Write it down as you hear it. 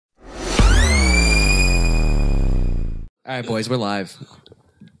All right, boys, we're live.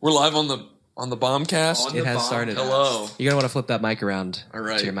 We're live on the Bombcast. It has started. Hello. You're gonna want to flip that mic around All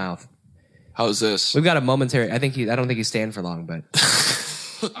right. to your mouth. How's this? We've got a momentary. I don't think he's staying for long, but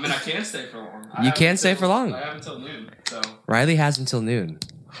I mean, I can stay for long. you can stay for long. I have until noon. So Riley has until noon.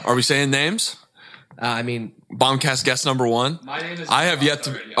 Are we saying names? I mean, Bombcast guest number one. my name is. I have yet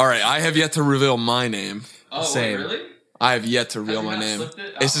to. All right, I have yet to reveal my name. Oh, Same. wait, really? I have yet to reveal you my not name. slipped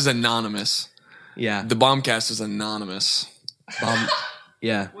it? This Oh. is anonymous. yeah, The Bombcast is anonymous.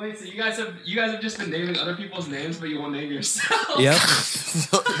 yeah, Wait, so you guys have just been naming other people's names, but you won't name yourself? yep.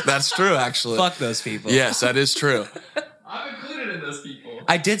 That's true, actually. Fuck those people. Yes, that is true. I'm included in those people.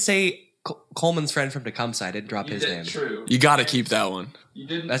 I did say Coleman's friend from Tecumseh. I did drop You his did name. true. You got to keep that one. You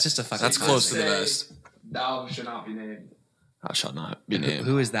didn't. That's just a fucking. That's close to the say best. Thou should not be named. I shall not be named.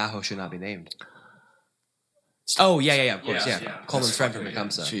 Who is that? Who should not be named? Oh yeah, of course, Yeah, yeah. yeah. Coleman's friend from Yeah.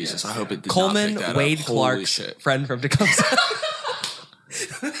 Tecumseh. Jesus, Yes, I hope it did Coleman not pick that Wade up. Holy Clark's shit. friend from Tecumseh.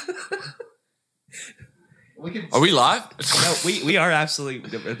 Are we live? No, we are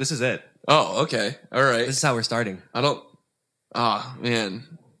absolutely. This is it. Oh, okay. All right. This is how we're starting. I don't. Ah,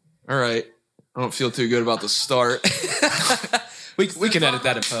 man. All right. I don't feel too good about the start. we can edit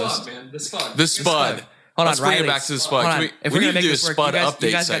that in post. Man, this fun. The spud. Hold Let's on, bring it Riley. back to the spud. Hold on. We If we're need gonna to make do a this work, spud you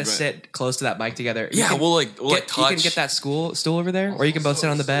update guys gotta segment. sit close to that mic together. Yeah, we'll like You touch. can get that stool over there, or you can both sit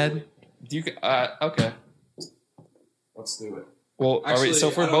on the bed. Do you? Okay. Let's do it. Well, Actually, so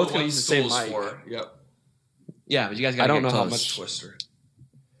if we're I don't both know gonna what use the same stool's mic, for. Yep. Yeah, but you guys I gotta don't get know how close. much. Twister.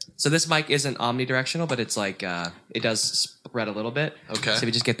 So this mic isn't omnidirectional, but it's like it does spread a little bit. Okay. So if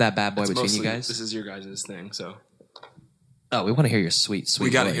you just get that bad boy It's between mostly, you guys. This is your guys' thing, so. Oh, we want to hear your sweet We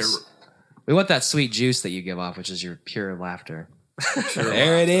got to voice. hear. We want that sweet juice that you give off, which is your pure laughter. Pure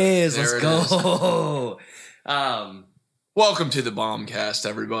There it is. There Let's it go. Welcome to the Bombcast,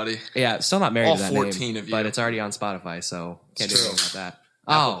 everybody. Yeah, still not married All to that 14 name, of you. but it's already on Spotify, so can't do It's anything true. about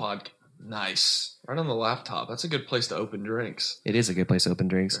that. Apple Oh, Podcast. Nice. Right on the laptop. That's a good place to open drinks. it is a good place to open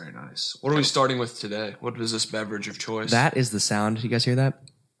drinks. Very nice. What are we starting with today? What is this beverage of choice? That is the sound. You guys hear that?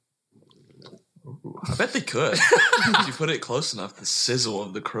 I bet they could. If you put it close enough, the sizzle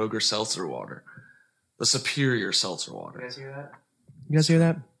of the Kroger seltzer water. The superior seltzer water. You guys hear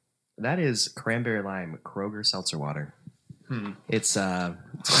that? That is cranberry lime Kroger seltzer water. It's a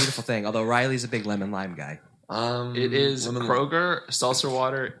beautiful thing. Although Riley's a big lemon lime guy. It is lemon- Kroger seltzer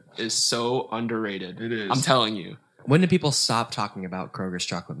water is so underrated. It is. I'm telling you. When did people stop talking about Kroger's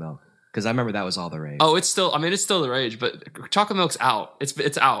chocolate milk? Because I remember that was all the rage. Oh, it's still. I mean, it's still the rage, but chocolate milk's out.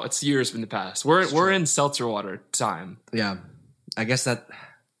 It's out. It's years in the past. We're in seltzer water time. Yeah. I guess that,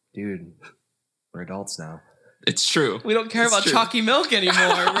 dude, we're adults now. It's true. We don't care It's about true. chalky milk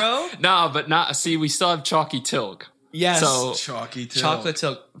anymore, bro. No, but not. See, we still have chalky tilk. Yes. So Chalky too. Chocolate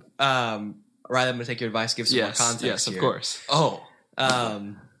tilk. Riley, I'm going to take your advice, give some more yes, context yes, of here. course. Oh.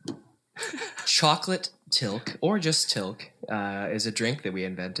 Chocolate tilk, or just tilk, is a drink that we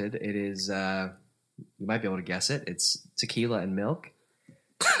invented. It is, you might be able to guess it. It's tequila and milk.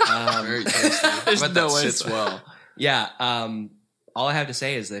 Very tasty. There's I bet no that way sits so. well. Yeah. All I have to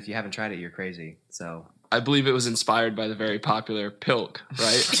say is that if you haven't tried it, you're crazy. So I believe it was inspired by the very popular Pilk,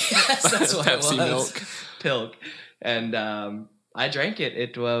 right? yes, that's what Pepsi it was. milk. Pilk. And I drank it.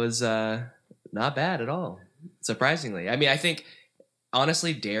 It was not bad at all, surprisingly. I mean, I think,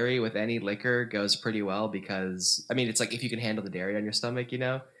 honestly, dairy with any liquor goes pretty well because, I mean, it's like if you can handle the dairy on your stomach, you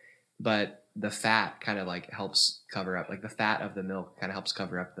know, but the fat kind of like helps cover up, like the fat of the milk kind of helps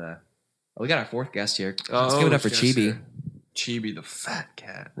cover up the... Oh, we got our fourth guest here. Let's give it up for guest Chibi. here. Chibi, the fat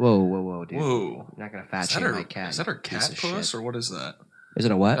cat. Whoa, dude. Whoa. You're not going to fat Is that shame her, my cat. is that her you piece cat of puss shit. or what is that? Is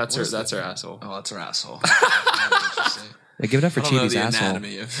it a what? That's her asshole. Oh, that's her asshole. Yeah, give it up for I don't know Chibi's the asshole.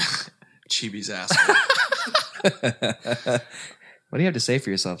 anatomy of Chibi's asshole. What do you have to say for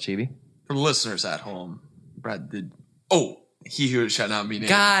yourself, Chibi? For the listeners at home, Brad did. Oh, he who shall not be named.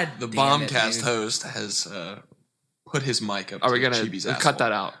 God the damn it, Bombcast dude. host has put his mic up. Are we to gonna Chibi's asshole. cut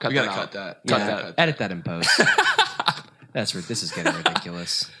that out? We gotta that cut out. that. Cut Yeah, that. edit that in post. This is getting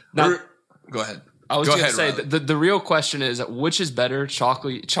ridiculous. Now- Go ahead. I was Go going to ahead, say Riley. the real question is which is better,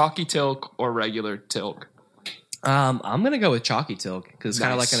 chalky tilk or regular tilk? I'm gonna go with chalky tilk because it's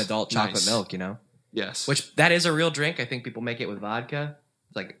kind of like Nice. an adult chocolate Nice. milk, you know. Yes. Which that is a real drink. I think people make it with vodka.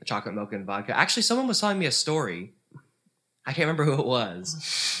 It's like chocolate milk and vodka. Actually, someone was telling me a story. I can't remember who it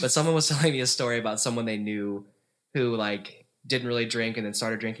was, but someone was telling me a story about someone they knew who like didn't really drink and then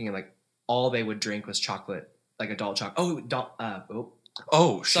started drinking and like all they would drink was chocolate, like adult chocolate.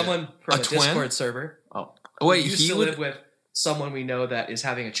 Oh, shit. Someone from A a twin? Discord server. Oh wait, who used he to would. live with someone we know that is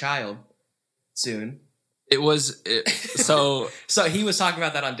having a child soon. So So he was talking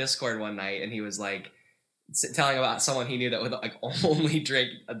about that on Discord one night, and he was like, telling about someone he knew that would like only drink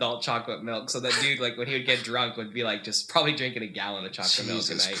adult chocolate milk. So that dude, like when he would get drunk, would be like just probably drinking a gallon of chocolate milk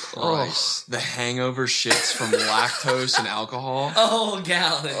a night. Christ. The hangover shits from lactose and alcohol. A whole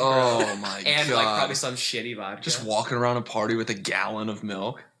gallon. Oh my god! And like probably some shitty vodka. Just walking around a party with a gallon of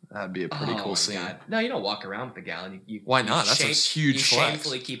milk. That'd be a pretty cool scene. God. No, you don't walk around with a gallon. Why not? That's a huge You flex.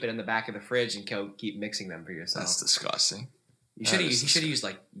 shamefully keep it in the back of the fridge and keep mixing them for yourself. That's disgusting. You should have used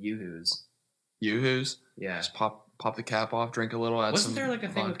like Yoo-Hoos. Yoo-Hoos? Yeah. Just pop the cap off, drink a little. Wasn't there like a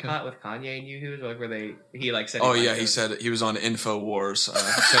thing with Kanye and Yoo-Hoos, like where he like said? He said he was on InfoWars,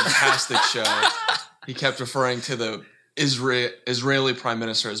 fantastic show. He kept referring to the Israeli Prime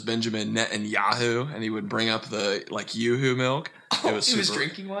Minister as Benjamin Netanyahu, and he would bring up the like Yoo-Hoo milk. It was he was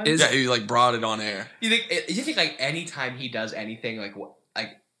drinking one. Yeah, he like brought it on air. You think like anytime he does anything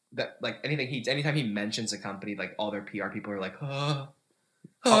anytime he mentions a company, like all their PR people are like, well,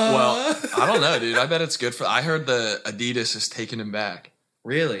 I don't know, dude. I bet it's good for. I heard the Adidas is taking him back.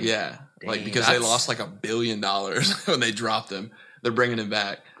 Really? Yeah, Dang, like because they lost like $1 billion when they dropped him. They're bringing him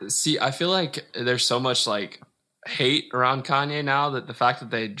back. See, I feel like there's so much like hate around Kanye now that the fact that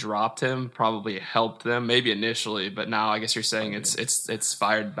they dropped him probably helped them, maybe initially, but now I guess you're saying it's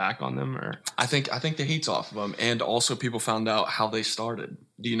fired back on them, or I think the heat's off of them, and also people found out how they started.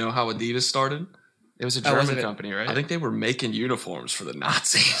 Do you know how Adidas started? it was a German company, right? I think they were making uniforms for the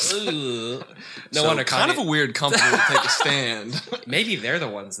Nazis. No wonder. Kind of a weird company to take a stand. Maybe they're the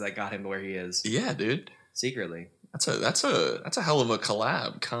ones that got him where he is. Yeah, dude. Secretly. That's a hell of a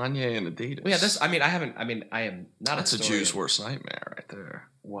collab, Kanye and Adidas. Well, yeah, I am not. That's a Jew's worst nightmare, right there.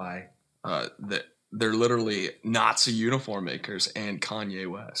 Why? They're literally Nazi uniform makers and Kanye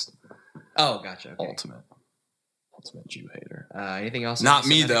West. Oh, gotcha. Okay. Ultimate Jew hater. Anything else? Not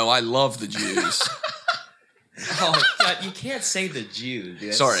me though. I love the Jews. Oh God, you can't say the Jews.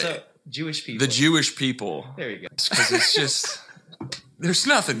 Dude. Sorry, Jewish people. The Jewish people. There you go. Because it's just there's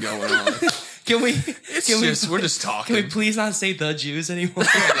nothing going on. We're just talking. Can we please not say the Jews anymore?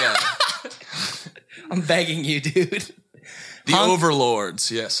 Yeah. I'm begging you, dude. The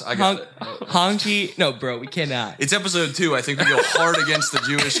overlords. Yes, I got it. Honky. No, bro, we cannot. It's episode 2. I think we go hard against the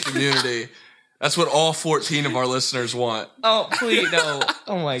Jewish community. That's what all 14 of our listeners want. Oh, please, no.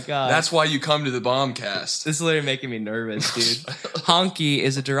 Oh, my God. That's why you come to the Bombcast. This is literally making me nervous, dude. Honky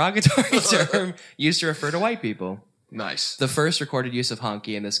is a derogatory term used to refer to white people. Nice. The first recorded use of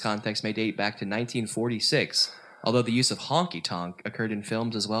honky in this context may date back to 1946, although the use of honky-tonk occurred in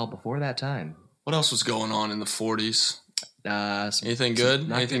films as well before that time. What else was going on in the 40s? Anything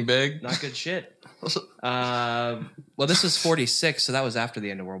good? Anything big? Not good shit. Well, this was 46, so that was after the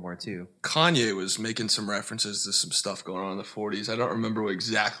end of World War II. Kanye was making some references to some stuff going on in the 40s. I don't remember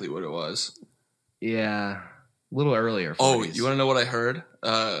exactly what it was. Yeah, a little earlier. 40s. Oh, you want to know what I heard?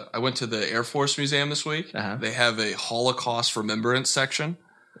 I went to the Air Force Museum this week. Uh-huh. They have a Holocaust Remembrance section.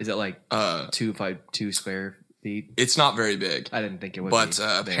 Is it like 2 by 2 square feet? It's not very big. I didn't think it would. But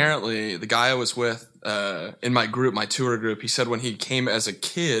apparently, the guy I was with in my group, my tour group, he said when he came as a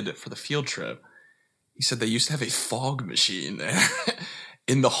kid for the field trip, he said they used to have a fog machine there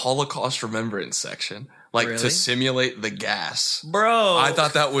in the Holocaust Remembrance section, like Really? to simulate the gas. Bro, I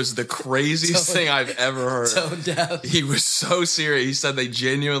thought that was the craziest thing I've ever heard. so deaf. He was so serious. He said they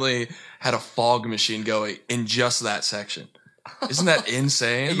genuinely had a fog machine going in just that section. Isn't that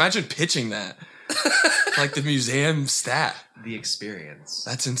insane? Imagine pitching that. Like the museum staff. The experience.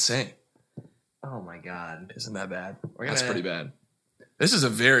 That's insane. Oh my God. Isn't that bad? We're That's gonna- pretty bad. This is a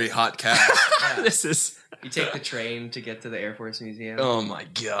very hot cast. Yeah. This is You take the train to get to the Air Force Museum, Oh my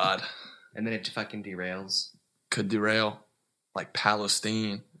God. and then it fucking derails Could derail. Like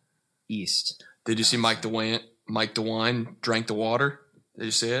Palestine. east. Did you see Mike DeWine drank the water? Did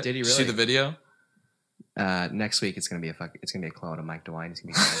you see it? Did he See really? the video? Next week it's gonna be a clone of Mike DeWine. He's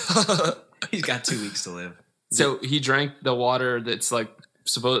gonna be fine. He's got 2 weeks to live. so he drank the water that's like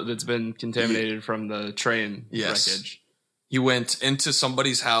that's been contaminated from the train Yes. wreckage. He went into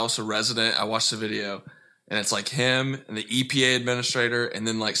somebody's house, a resident. I watched the video, and it's like him and the EPA administrator, and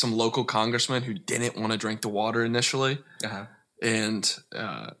then like some local congressman who didn't want to drink the water initially. Uh-huh. And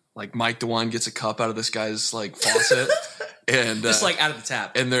like Mike DeWine gets a cup out of this guy's like faucet, and Just like out of the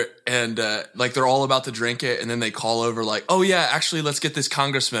tap. and they're all about to drink it, and then they call over like, oh yeah, actually let's get this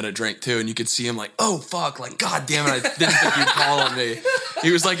congressman a drink too. And you could see him like, oh fuck, like god damn it, I didn't think you'd call on me.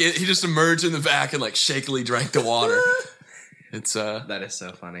 He was like, he just emerged in the back and like shakily drank the water. It's That is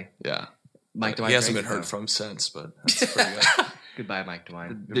so funny. yeah. Mike DeWine. He hasn't drank been it, heard though. from since, but that's pretty good. Goodbye, Mike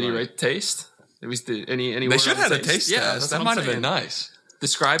DeWine. Did he rate taste? At least any They word should on have had a taste? taste Yeah, test. that's That what might I'm have been saying. nice.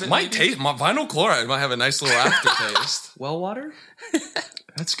 Describe it. Might maybe? taste my vinyl chloride might have a nice little aftertaste. Well water?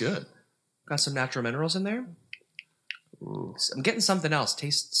 That's good. Got some natural minerals in there. Ooh. I'm getting something else.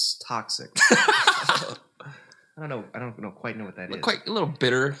 Tastes toxic. I don't know. I don't quite know what that is. Quite a little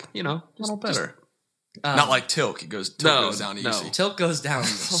bitter, you know. A little better. Um, Not like Tilk. Tilk goes down easy. Tilt goes down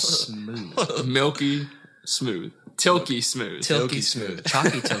smooth. Milky smooth. Tilky smooth. Tilky smooth.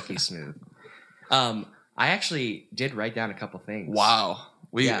 Chalky tilky smooth. I actually did write down a couple things. Wow.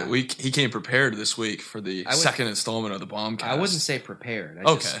 He came prepared this week for the I would- second installment of the Bombcast. I wouldn't say prepared.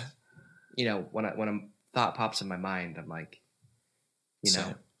 I Okay. just, you know, when a thought pops in my mind, I'm like, you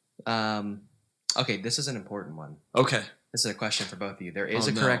know. Okay, this is an important one. Okay. This is a question for both of you. There is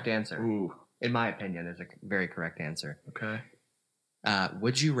a no. correct answer. Ooh. In my opinion, there's a very correct answer. Okay.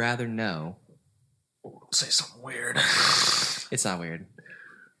 Would you rather know? Say something weird. It's not weird.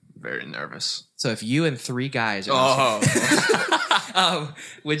 Very nervous. So if you and three guys are Oh.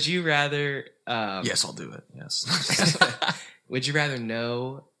 would you rather Yes, I'll do it. Yes. would you rather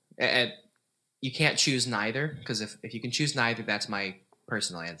know and you can't choose neither, because if you can choose neither, that's my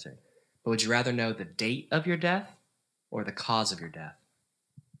personal answer. But would you rather know the date of your death or the cause of your death?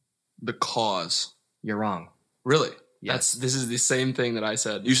 The cause. You're wrong. Really? Yes. This is the same thing that I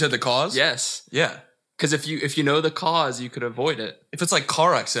said. You said the cause? Yes. Yeah. Because if you know the cause, you could avoid it. If it's like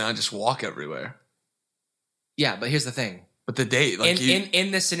car accident, I just walk everywhere. Yeah, but here's the thing. But the date, like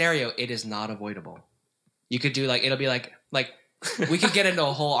in this scenario, it is not avoidable. You could do it'll be like we could get into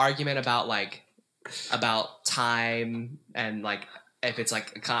a whole argument about time and like if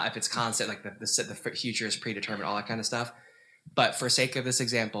it's constant, like the future is predetermined, all that kind of stuff. But for sake of this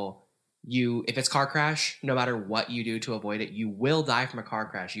example, if it's car crash, no matter what you do to avoid it, you will die from a car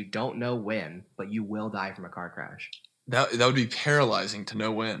crash. You don't know when, but you will die from a car crash. that would be paralyzing to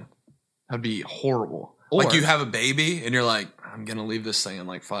know when. That'd be horrible. Or- like you have a baby and you're like, I'm gonna leave this thing in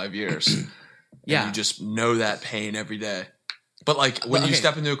like 5 years. Yeah. And you just know that pain every day. But like when you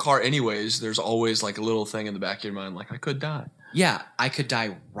step into a car anyways, there's always like a little thing in the back of your mind, like I could die. Yeah, I could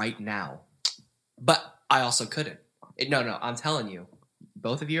die right now, but I also couldn't. No, I'm telling you,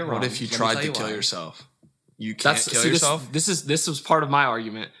 both of you are wrong. What if you Let me tried tell to you kill why. yourself? You can't kill yourself? This was part of my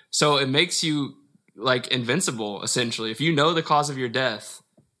argument. So it makes you like invincible, essentially. If you know the cause of your death,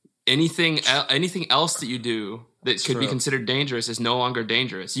 anything else that you do that could be considered dangerous is no longer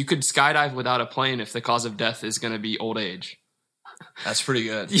dangerous. You could skydive without a plane if the cause of death is going to be old age. That's pretty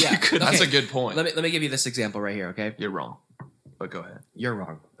good. Yeah, That's okay. a good point. Let me give you this example right here. Okay, You're wrong, but go ahead. you're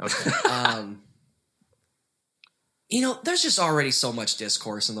wrong. Okay. There's just already so much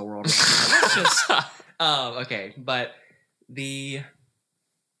discourse in the world right now. Let's just, okay, but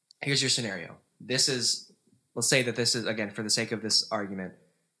here's your scenario. Let's say that this is, again, for the sake of this argument,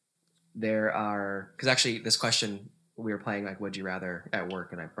 because actually this question, we were playing like, would you rather at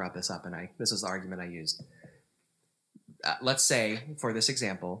work, and I brought this up, and this is the argument I used. Let's say, for this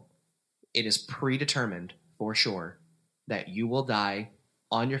example, it is predetermined for sure that you will die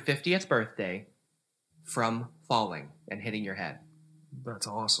on your 50th birthday from falling and hitting your head. That's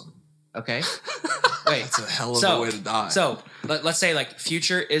awesome. Okay? Wait. It's a hell of a way to die. So, let's say like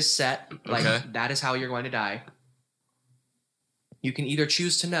future is set. Like Okay. that is how you're going to die. You can either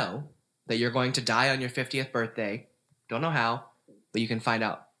choose to know that you're going to die on your 50th birthday. Don't know how, but you can find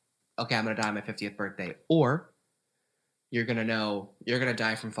out, okay, I'm going to die on my 50th birthday. Or you're going to know you're going to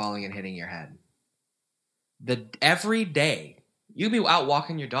die from falling and hitting your head. Every day, you'll be out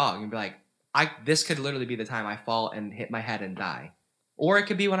walking your dog and be like, this could literally be the time I fall and hit my head and die. Or it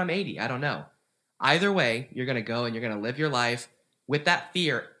could be when I'm 80. I don't know. Either way, you're going to go and you're going to live your life with that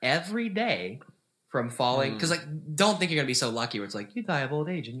fear every day from falling. Because don't think you're going to be so lucky where it's like, you die of old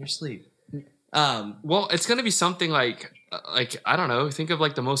age in your sleep. Well, it's going to be something like I don't know. Think of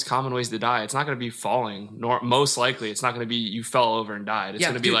like the most common ways to die. It's not going to be falling. Nor most likely, it's not going to be you fell over and died. It's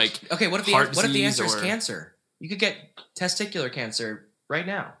going to be like okay. What if the answer is or- cancer? You could get testicular cancer right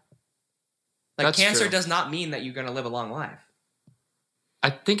now. Like That's cancer true. does not mean that you're going to live a long life. I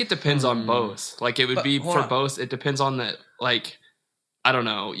think it depends on both. Like it would But be hold for on. both. It depends on the like. I don't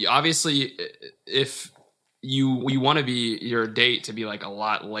know. Obviously, if you want to be your date to be like a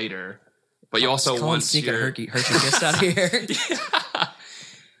lot later, but you also want sneak a your Hershey kiss out here.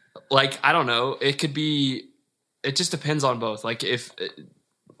 like I don't know. It could be. It just depends on both. Like if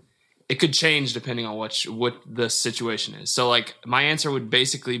it could change depending on what the situation is. So like my answer would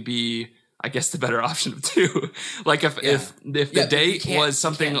basically be, I guess, the better option of two. Like if the date was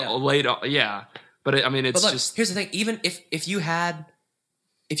something late on, yeah. But it's But look, just here's the thing. Even if you had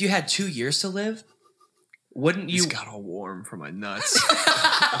 2 years to live, wouldn't you? He's got all warm for my nuts.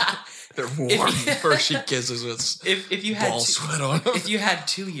 They're warm first she kisses with if you had ball sweat on them. if you had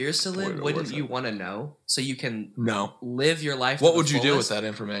 2 years to live, Boy, wouldn't what's you that? want to know so you can No. live your life? What to would the you do with fullest? that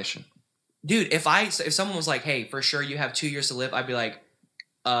information? dude, if someone was like, hey, for sure you have 2 years to live, I'd be like,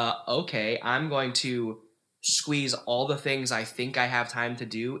 okay, I'm going to squeeze all the things I think I have time to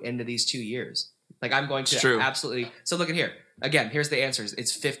do into these 2 years. Like I'm going to absolutely. So look at here. Again, here's the answers.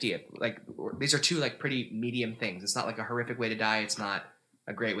 It's 50. Like these are two like pretty medium things. It's not like a horrific way to die. It's not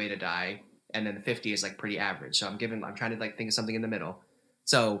a great way to die. And then the 50 is like pretty average. So I'm trying to like think of something in the middle.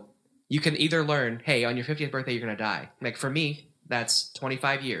 So you can either learn, hey, on your 50th birthday, you're going to die. Like for me, that's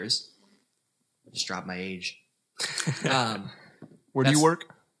 25 years. Just drop my age. Where do you work?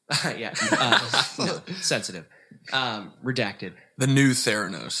 Yeah. Sensitive. Redacted. The new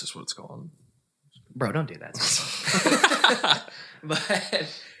Theranos is what it's called. Bro, don't do that. But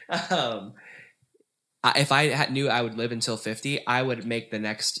if I knew I would live until 50, I would make the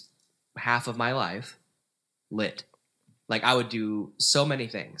next half of my life lit. Like I would do so many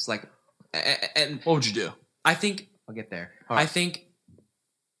things. Like, and what would you do? I think I'll get there. Right. I think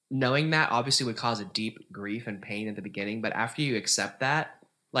knowing that obviously would cause a deep grief and pain at the beginning, but after you accept that,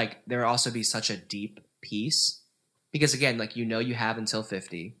 like there will also be such a deep peace because again, like you have until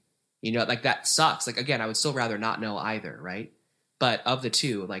 50. Like that sucks. Like again, I would still rather not know either, right? But of the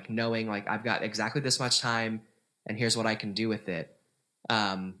two, like knowing like I've got exactly this much time and here's what I can do with it,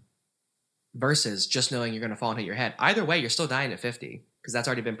 versus just knowing you're going to fall and hit your head. Either way, you're still dying at 50 because that's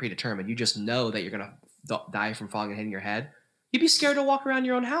already been predetermined. You just know that you're going to die from falling and hitting your head. You'd be scared to walk around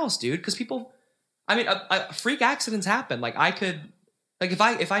your own house, dude, because people. I mean, freak accidents happen. Like I could, like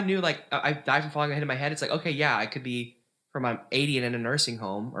if I knew like I died from falling and hitting my head, it's like okay, yeah, I could be. From I'm 80 and in a nursing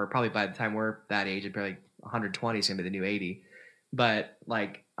home, or probably by the time we're that age, it'd be like 120 is gonna be the new 80. But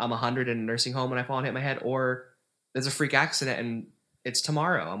like I'm 100 in a nursing home when I fall and hit my head, or there's a freak accident and it's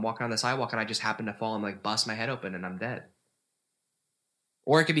tomorrow. I'm walking on the sidewalk and I just happen to fall and like bust my head open and I'm dead.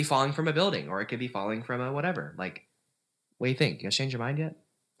 Or it could be falling from a building, or it could be falling from a whatever. Like, what do you think? You guys change your mind yet?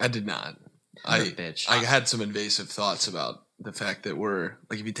 I did not. Bitch. I had some invasive thoughts about the fact that we're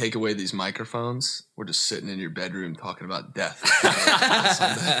like, if you take away these microphones, we're just sitting in your bedroom talking about death.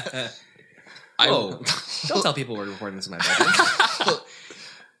 Whoa. Don't tell people we're recording this in my bedroom.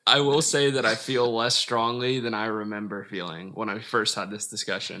 I will say that I feel less strongly than I remember feeling when I first had this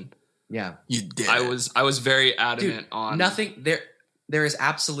discussion. Yeah. You did. I was very adamant on nothing there is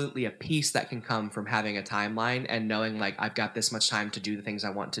absolutely a peace that can come from having a timeline and knowing like I've got this much time to do the things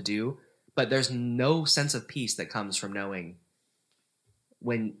I want to do, but there's no sense of peace that comes from knowing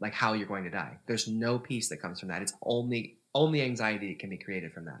when like how you're going to die. There's no peace that comes from that. It's only anxiety that can be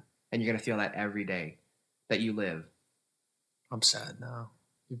created from that. And you're going to feel that every day that you live. I'm sad now.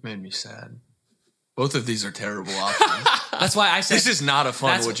 You've made me sad. Both of these are terrible options. That's why I said this is not a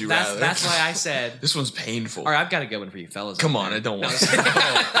fun would you rather. That's why I said this one's painful. All right, I've got a good one for you fellas. Come on, I don't want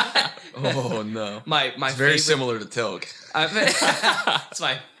to. Oh no. My it's very similar to Tilk. It's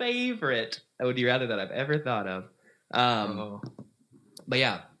my favorite would you rather that I've ever thought of. But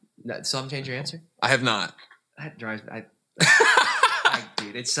yeah, so I'm changing your answer? I have not. That drives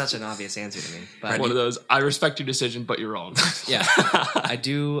dude, it's such an obvious answer to me. But one of those, I respect your decision, but you're wrong. Yeah. I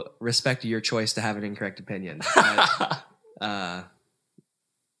do respect your choice to have an incorrect opinion. But,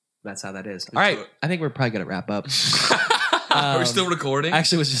 that's how that is. All right. I think we're probably going to wrap up. Are we still recording?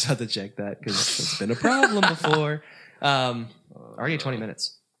 Actually, was just about to check that because it's been a problem before. Already 20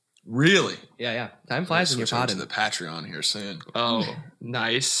 minutes. Really? Yeah. Time flies when you're podding. To the Patreon here soon. Oh,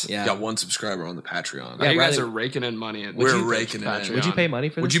 nice. Yeah. Got one subscriber on the Patreon. Yeah, you guys are raking in money. We're raking it in. Would you pay money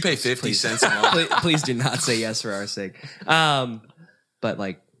for this? Would you pay 50 cents a month? Please do not say yes for our sake. But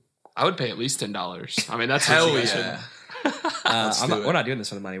like, I would pay at least $10. I mean, that's hell yeah. We're not doing this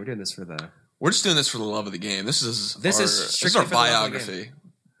for the money. We're doing this for the. We're just doing this for the love of the game. This is our biography.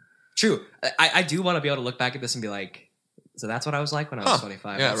 True. I do want to be able to look back at this and be like, so that's what I was like when I was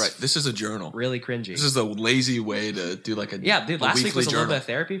 25. Yeah, that's right. This is a journal. Really cringy. This is a lazy way to do like a dude. Last week was a little bit of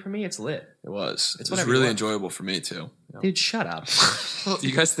therapy for me. It's lit. It was. It was really enjoyable for me too. Dude, shut up. Do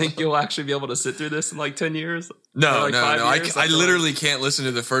you guys think you'll actually be able to sit through this in like 10 years? No. I literally can't listen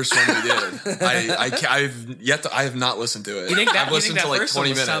to the first one we did. I have not listened to it. You think that? I've listened to like 20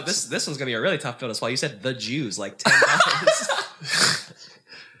 minutes. Tough? This one's gonna be a really tough pill to swallow. You said the Jews like 10 times.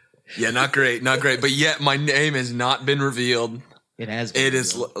 Yeah, not great. But yet my name has not been revealed. It has been. It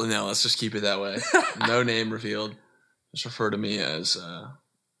is. No, let's just keep it that way. No name revealed. Just refer to me as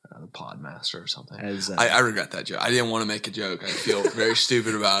The Podmaster or something. I I regret that joke. I didn't want to make a joke. I feel very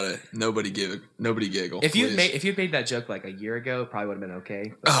stupid about it. Nobody giggle. if you made that joke like a year ago, it probably would have been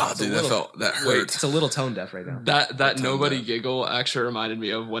okay. Oh, dude, that hurt. It's a little tone deaf right now. That nobody giggle actually reminded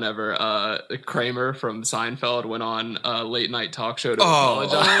me of whenever Kramer from Seinfeld went on a late night talk show to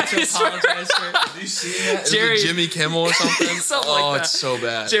apologize. To apologize for. Have you seen that? Jerry- Is it Jimmy Kimmel or something? Something like that. It's so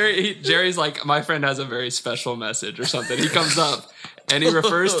bad. Jerry's like, my friend has a very special message or something. He comes up and he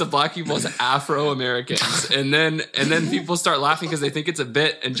refers to black people as Afro Americans, and then people start laughing because they think it's a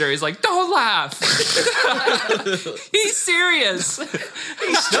bit, and Jerry's like, "Don't laugh, he's serious.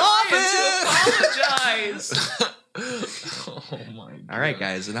 He's trying to apologize." Oh my God. All right,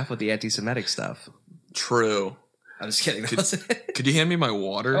 guys, enough with the anti-Semitic stuff. True. I'm just kidding. Could you hand me my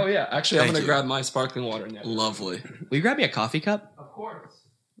water? Oh yeah, actually, I'm Thank gonna you. grab my sparkling water now. Lovely. Will you grab me a coffee cup? Of course.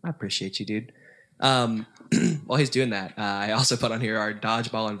 I appreciate you, dude. While he's doing that, I also put on here our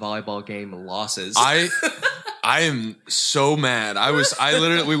dodgeball and volleyball game losses. I am so mad.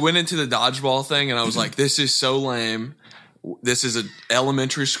 We went into the dodgeball thing and I was like, this is so lame. This is an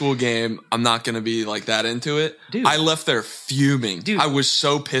elementary school game. I'm not going to be like that into it. Dude. I left there fuming. Dude. I was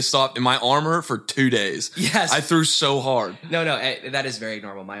so pissed off and my arm hurt for 2 days. Yes. I threw so hard. No, that is very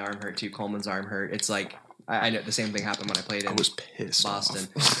normal. My arm hurt too. Coleman's arm hurt. It's like, I know the same thing happened when I played in I was pissed Boston.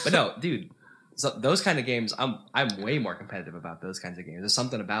 off. But no, dude, so those kind of games, I'm way more competitive about those kinds of games. There's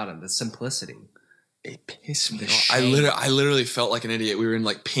something about them, the simplicity. It pissed me The off. shame. I literally felt like an idiot. We were in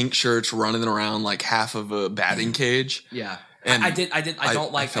like pink shirts running around like half of a batting cage. Yeah. And I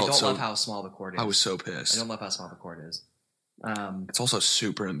don't love how small the court is. I was so I pissed. don't love how small the court is. It's also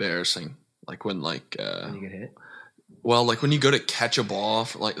super embarrassing. Like when When you get hit. well, like when you go to catch a ball,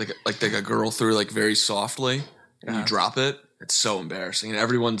 like a girl threw like very softly, and you drop it. It's so embarrassing,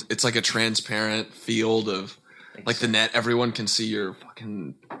 and it's like a transparent field of like the net. Everyone can see your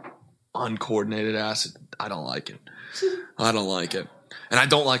fucking uncoordinated ass. I don't like it. I don't like it, and I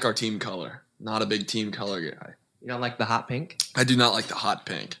don't like our team color. Not a big team color guy. You don't like the hot pink? I do not like the hot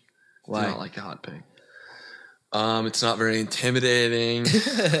pink. Why? I do not like the hot pink. It's not very intimidating.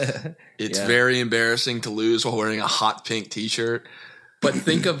 It's very embarrassing to lose while wearing a hot pink t-shirt. But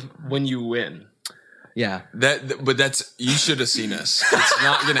think of when you win. Yeah. But you should have seen us. It's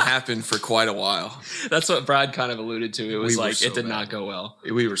not going to happen for quite a while. That's what Brad kind of alluded to. It was We were like so it did bad. not go well.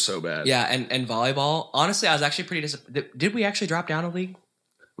 We were so bad. Yeah, and volleyball. Honestly, I was actually pretty disappointed. Did we actually drop down a league?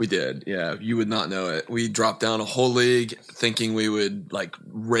 We did. Yeah, you would not know it. We dropped down a whole league thinking we would like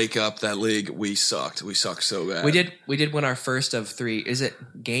rake up that league. We sucked. We sucked so bad. We did win our first of 3. Is it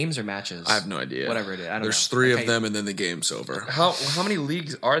games or matches? I have no idea. Whatever it is. I don't There's know. 3 Okay. of them and then the game's over. How many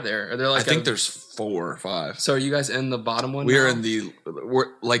leagues are there? Are there like I think there's 4 or 5. So are you guys in the bottom one? We're now? we're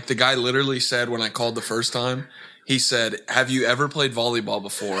like the guy literally said when I called the first time, he said, "Have you ever played volleyball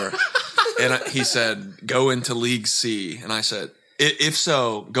before?" And he said, "Go into League C." And I said, "If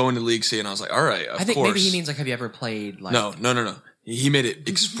so, go into League C." And I was like, "All right, of I think course." maybe he means like, have you ever played like? No. He made it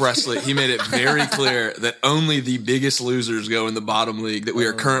expressly. He made it very clear that only the biggest losers go in the bottom league that we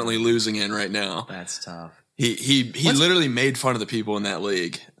are currently losing in right now. That's tough. He literally made fun of the people in that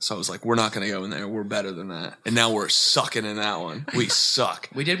league. So I was like, we're not going to go in there. We're better than that. And now we're sucking in that one. We suck.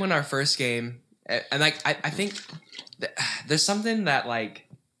 We did win our first game, and like I think there's something that like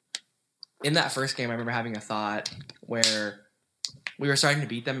in that first game I remember having a thought where we were starting to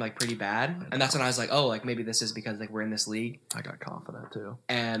beat them like pretty bad, and that's when I was like, oh, like maybe this is because like we're in this league, I got confident too.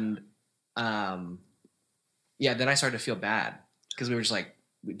 and yeah, then I started to feel bad because we were just like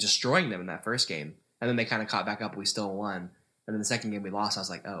destroying them in that first game, and then they kind of caught back up. We still won, and then the second game we lost. I was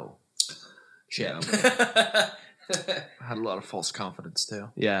like, oh, shit. I had a lot of false confidence too.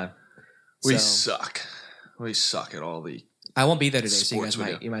 Yeah, We So, suck. We suck at all the. I won't be there today, so you guys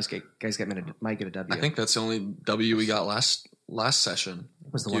Sports we might get a W. I think that's the only W we got last session.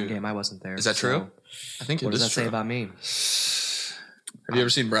 it was the one game I wasn't there. Is that true? I think it What does is that say true. about me? Have you ever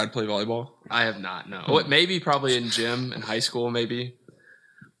seen Brad play volleyball? I have not. No. Well, maybe probably in gym in high school, maybe.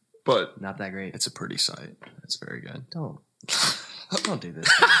 But Not that great. It's a pretty sight. It's very good. Don't do this.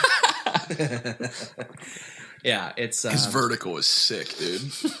 Yeah, it's His vertical is sick, dude.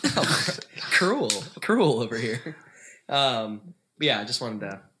 cruel over here. But yeah, I just wanted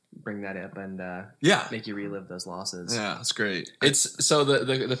to bring that up and Yeah. make you relive those losses. Yeah, that's great. it's so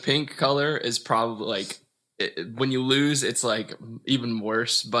the pink color is probably like when you lose, it's like even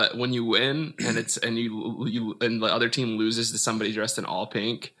worse. But when you win and you and the other team loses to somebody dressed in all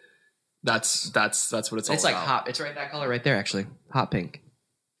pink, that's what it's all It's about. like hot. It's right that color right there, actually. Hot pink.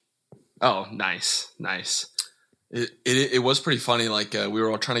 Oh, nice. It was pretty funny. Like we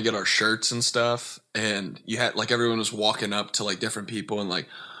were all trying to get our shirts and stuff, and you had like everyone was walking up to like different people and like,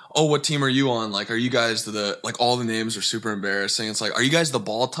 oh, what team are you on? Like, are you guys all the names are super embarrassing. It's like, are you guys the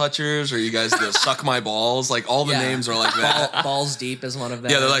ball touchers? Or are you guys the suck my balls? Like, all the names are like that. Balls deep is one of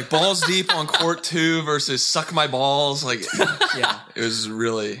them. Yeah, they're like balls deep on court 2 versus suck my balls. Like, yeah. It was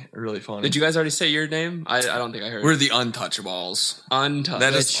really, really funny. Did you guys already say your name? I don't think I heard. We're the Untouchables. Untouched.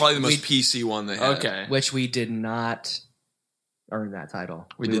 That is probably the most PC one they had. Okay. Which we did not earn that title.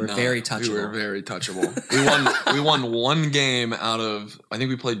 We did were not. very touchable. We were very touchable. We won one game out of, I think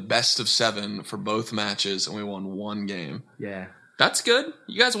we played best of 7 for both matches, and we won one game. Yeah. That's good.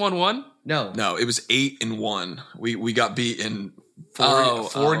 You guys won one? No, it was 8-1. We got beat in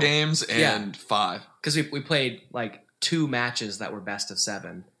four games and 5. Because we played like 2 matches that were best of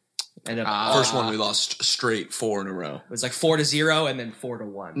 7. And first one we lost straight 4 in a row. It was like 4-0 and then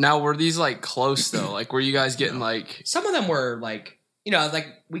 4-1. Now, were these like close though? Like, were you guys getting like? Some of them were like, like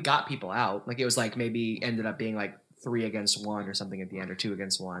we got people out. Like it was like maybe ended up being like 3-1 or something at the end, or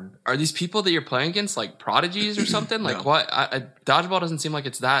 2-1. Are these people that you're playing against like prodigies or something? Like No. what? Dodgeball doesn't seem like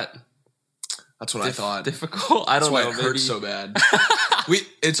it's that. That's what I thought. Difficult. I That's don't why know. it hurts so bad.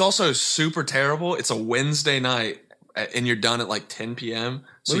 It's also super terrible. It's a Wednesday night, and you're done at like 10 p.m.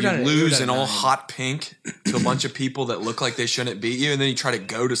 So you lose in all hot pink to a bunch of people that look like they shouldn't beat you, and then you try to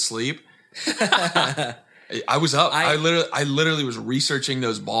go to sleep. I was up. I literally was researching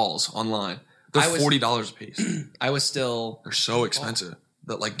those balls online. They're $40 a piece. I was still. They're so expensive.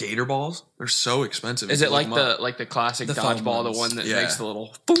 The like gator balls, they're so expensive. Is it like the classic dodgeball, the one that makes the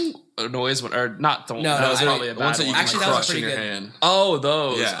little boom noise, or not? No, that's probably a the bad ones that you one. can that was crush in pretty your good. hand. Oh,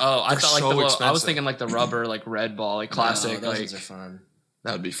 those. Yeah, oh, I they're thought like so the little, I was expensive. thinking like the rubber, like red ball, like classic. Those like ones are fun.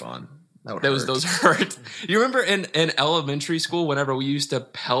 That would be fun. That would those hurt. You remember in elementary school whenever we used to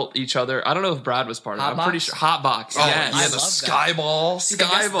pelt each other? I don't know if Brad was part of it. I'm pretty sure Hot Box. Oh, yes. yeah, the love sky ball.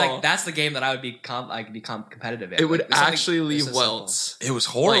 That's the game that I would be competitive in. It would Like, something actually leave so welts. It was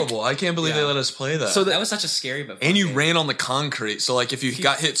horrible. I can't believe they let us play that. So that was such a scary but fun and you game. ran on the concrete. So like if you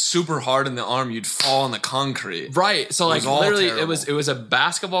got hit super hard in the arm, you'd fall on the concrete. Right. So like was all literally terrible. it was a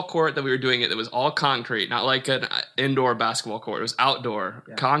basketball court that we were doing it that was all concrete, not like an indoor basketball court. It was outdoor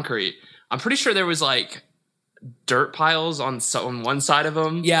concrete. I'm pretty sure there was like dirt piles on one side of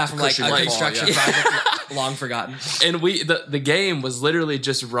them. Yeah, from like Cushion a ball, construction yeah. project long forgotten. And the game was literally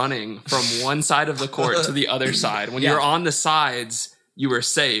just running from one side of the court to the other side. When you were on the sides, you were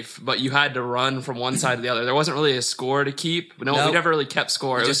safe, but you had to run from one side to the other. There wasn't really a score to keep. We never really kept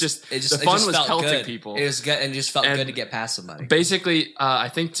score. The fun was pelting good. people. It was good, and it just felt good to get past somebody. Basically, I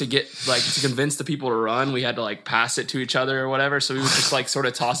think to convince the people to run, we had to like pass it to each other or whatever. So we would just like sort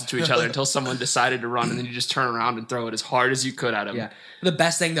of toss it to each other until someone decided to run, and then you just turn around and throw it as hard as you could at them. Yeah. The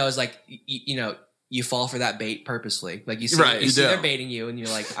best thing though is like you fall for that bait purposely. Like you see they're baiting you, and you're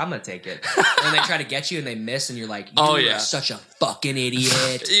like, I'm gonna take it. And they try to get you, and they miss, and you're like, you're such a fucking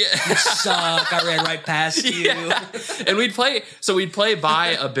idiot. You suck. I ran right past you. Yeah. And we'd play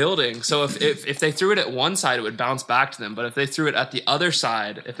by a building. So if they threw it at one side, it would bounce back to them. But if they threw it at the other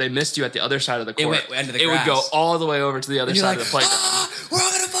side, if they missed you at the other side of the court, it would go all the way over to the other side of the playground. We're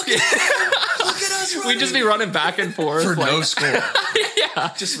all gonna fucking look at us. We'd just be running back and forth For no score.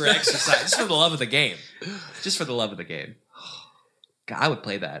 Yeah. Just for exercise. Just for the love of the game. Just for the love of the game. God, I would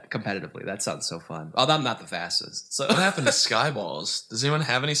play that competitively. That sounds so fun. Although I'm not the fastest. So What happened to sky balls? Does anyone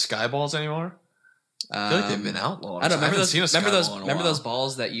have any sky balls anymore? I feel like they've been outlawed. I don't know. Remember those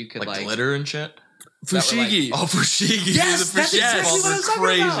balls that you could like glitter and shit? Fushigi. Fushigi. Yes, that's exactly what I was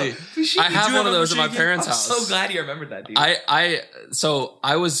talking about. Fushigi. I have one of those at my parents' I'm house. so glad you remembered that, dude. So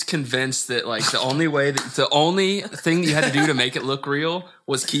I was convinced that like the only thing you had to do to make it look real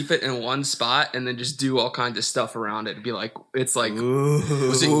was keep it in one spot and then just do all kinds of stuff around it. It'd be like was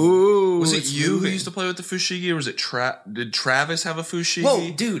Was it you who used to play with the fushigi, or was it did Travis have a fushigi?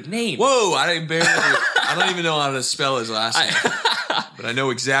 Whoa, dude, name. Whoa, I don't even know how to spell his last name. But I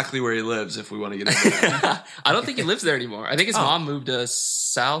know exactly where he lives if we want to get into that. I don't think he lives there anymore. I think his mom moved to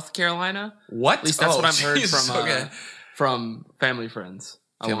South Carolina. What? At least that's what I've heard from from family friends.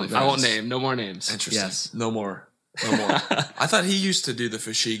 I won't name. No more names. Interesting. Yes. No more. I thought he used to do the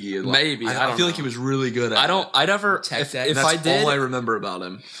fushigi. Maybe. I feel like he was really good at it. I never. Tech If That's I did, all I remember about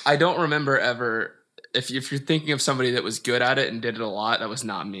him. I don't remember ever. If you're thinking of somebody that was good at it and did it a lot, that was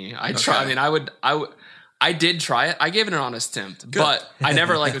not me. I mean, I did try it. I gave it an honest attempt, but I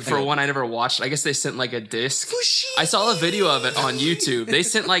never for one. I never watched. I guess they sent like a disc. I saw a video of it on YouTube. They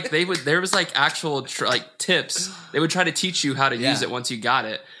sent like there was like actual like tips. They would try to teach you how to use it once you got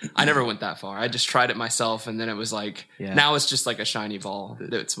it. I never went that far. I just tried it myself, and then it was like now it's just like a shiny ball.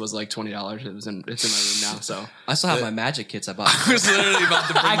 It was like $20. It's in my room now. So I still have my magic kits I bought. I was literally about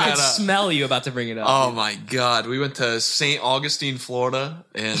to bring I that could up. smell you about to bring it up. Oh dude. my God. We went to St. Augustine, Florida,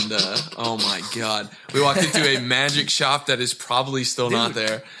 and oh my God. We walked into a magic shop that is probably still not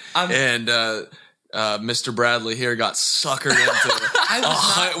there. And Mr. Bradley here got suckered into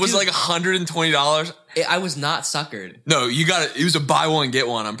it was like $120. I was not suckered. No, you got it. It was a buy one, get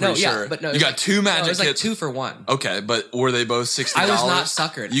one, I'm pretty sure. But no, you got two magic it was like kits. 2 for 1. Okay, but were they both $60? I was not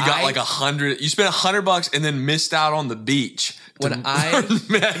suckered. You got like 100. You spent $100 and then missed out on the beach. When I missed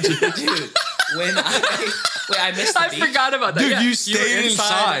the I beach. forgot about that. Dude, Yeah, you stayed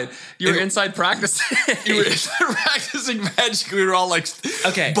inside. You were inside practicing. You were practicing magic. We were all like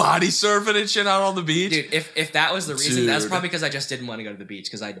body surfing and shit out on the beach. Dude, if that was the reason, that's Dude. probably because I just didn't want to go to the beach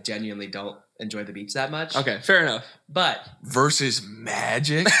because I genuinely don't enjoy the beach that much. Okay, fair enough. But, Versus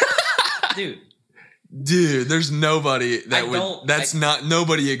magic? dude, Dude, there's nobody that don't-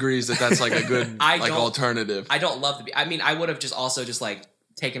 nobody agrees that that's like a good alternative. I don't love the beach. I mean, I would have just also just like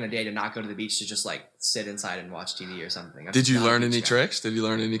taken a day to not go to the beach to just like sit inside and watch TV or something. Did you learn any tricks? Did you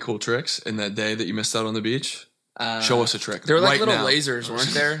learn any cool tricks in that day that you missed out on the beach? Show us a trick. There were like right little now. lasers,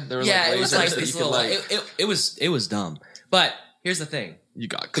 weren't there? There were Yeah, like it was lasers like that these you could, little. It was dumb. But here's the thing. You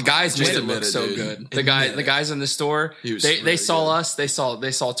got the guys just made it admit look so dude. good. The guys in the store, they saw us, they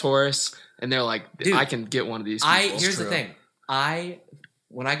saw Taurus, and they're like, Dude, I can get one of these. People. Here's the thing.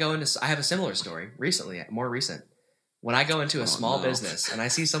 When I go into, I have a similar story recently, more recent. When I go into a small business and I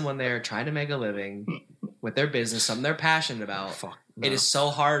see someone there trying to make a living with their business, something they're passionate about, it is so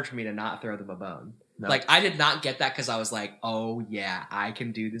hard for me to not throw them a bone. No. Like, I did not get that because I was like, oh, yeah, I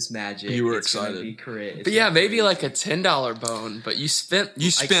can do this magic. You were it's excited. But yeah, maybe like a $10 bone, but you spent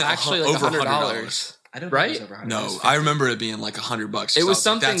actually like over $100. I don't right? think it was over $100. No, I remember it being like $100. It was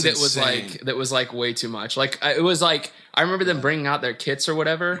something like, that was like way too much. Like it was like I remember them bringing out their kits or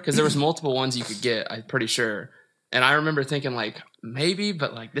whatever because there was multiple ones you could get. I'm pretty sure, and I remember thinking like maybe,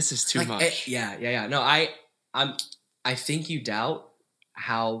 but like this is too much. Yeah. No, I think you doubt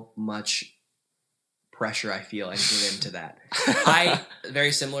how much pressure I feel and give into that.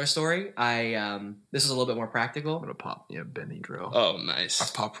 Very similar story. This is a little bit more practical. I'm gonna pop Benny drill. Oh, nice. I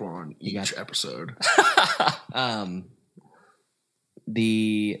pop one each episode.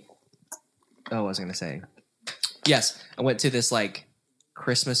 What was I gonna say? Yes, I went to this like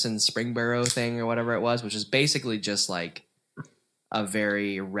Christmas in Springboro thing or whatever it was, which is basically just like a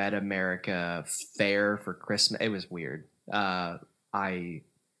very Red America fair for Christmas. It was weird. I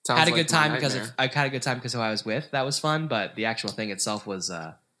had a good time because of who I was with. That was fun, but the actual thing itself was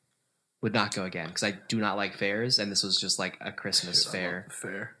would not go again because I do not like fairs, and this was just like a Christmas fair.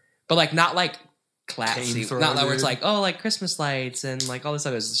 But like not like classy, not like where it's like like Christmas lights and like all this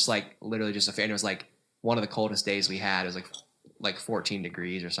stuff. It was just like literally just a fair. And it was like one of the coldest days we had. It was like 14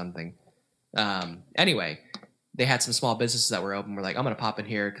 degrees or something. Anyway, they had some small businesses that were open. We're like, I'm gonna pop in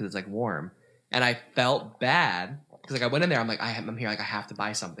here because it's like warm, and I felt bad. Because like I went in there, I'm like, I'm here, like I have to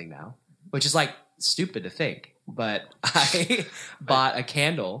buy something now, which is like stupid to think. But I bought a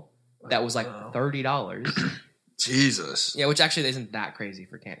candle that was like $30. Jesus. Yeah, which actually isn't that crazy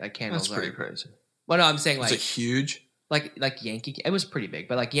for candles. That's pretty crazy. Well, no, I'm saying like is it huge? Like Yankee. It was pretty big,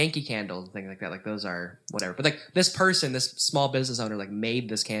 but like Yankee candles and things like that. Like those are whatever. But like this small business owner, like made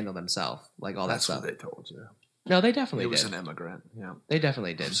this candle themselves. Like all that stuff. That's what they told you. No, they definitely did. It was an immigrant. Yeah, they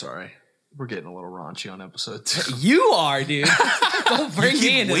definitely did. I'm sorry. We're getting a little raunchy on episode 2. You are, dude. Don't bring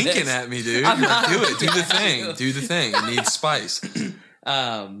me into winking this. at me, dude. Do it. Do the thing. Do the thing. It needs spice.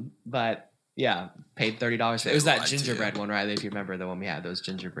 But yeah, paid $30. It was that gingerbread one, right? If you remember the one we had, those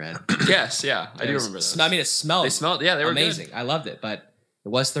gingerbread. Yes, yeah, I do remember those. I mean, it smelled. They smelled. Yeah, they were amazing. Good. I loved it, but it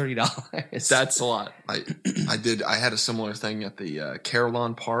was $30. That's a lot. I did. I had a similar thing at the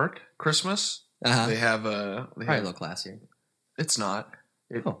Carillon Park Christmas. They have probably a little classier. It's not.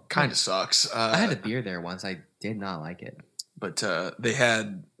 It kind of sucks. I had a beer there once. I did not like it. But they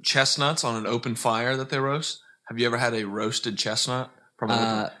had chestnuts on an open fire that they roast. Have you ever had a roasted chestnut?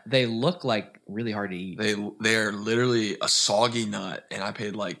 They look like really hard to eat. They are literally a soggy nut, and I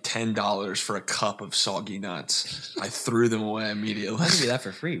paid like $10 for a cup of soggy nuts. I threw them away immediately. I could do that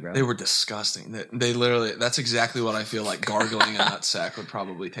for free, bro. They were disgusting. They literally, that's exactly what I feel like gargling a nut sack would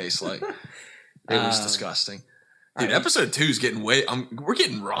probably taste like. It was disgusting. Dude, episode 2 is getting we're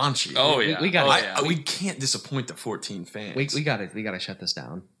getting raunchy. Oh yeah, we can't disappoint the 14 fans. We gotta shut this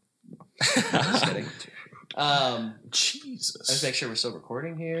down. Just kidding. Jesus. Let's make sure we're still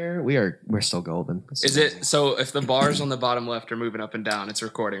recording here. We're still golden. Is it so? If the bars on the bottom left are moving up and down, it's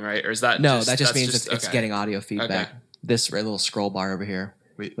recording, right? Or is that No, just, that just that's means it's okay. getting audio feedback. Okay. This little scroll bar over here,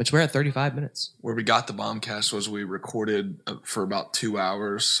 which we're at 35 minutes. Where we got the bombcast was we recorded for about 2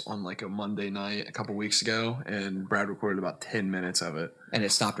 hours on like a Monday night a couple weeks ago, and Brad recorded about 10 minutes of it. And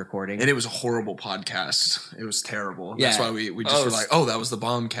it stopped recording. And it was a horrible podcast. It was terrible. Yeah. That's why we just were like, oh, that was the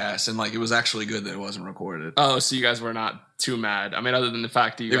bombcast. And like, it was actually good that it wasn't recorded. Oh, so you guys were not too mad. I mean, other than the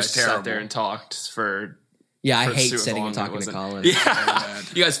fact that you guys sat there and talked for... Yeah, I for hate super sitting long, and talking it to wasn't- Colin. Yeah.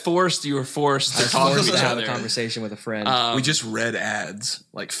 You guys you were forced to talk to Forced each to have a other. conversation with a friend. We just read ads,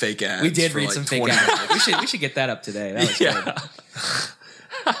 like fake ads. We did for read like some fake 20 ads. minutes. we should get that up today. That was good.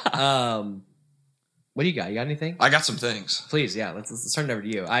 What do you got? You got anything? I got some things. Please, yeah. Let's turn it over to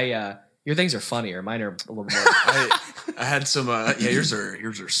you. Your things are funnier. Mine are a little more. I had some. Yours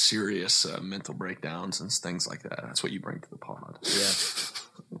are serious mental breakdowns and things like that. That's what you bring to the pod. Yeah.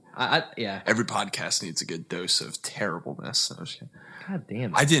 Yeah. Every podcast needs a good dose of terribleness. God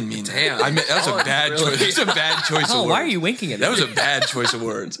damn. I didn't mean that. I mean, that's a bad choice. That's a bad choice of Oh, words. why are you winking at me? That was a bad choice of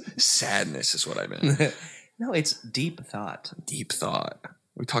words. Sadness is what I meant. No, it's deep thought. Deep thought.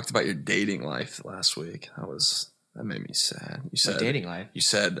 We talked about your dating life last week. That made me sad. You said My dating life. You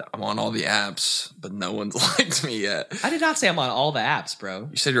said I'm on all the apps, but no one's liked me yet. I did not say I'm on all the apps, bro.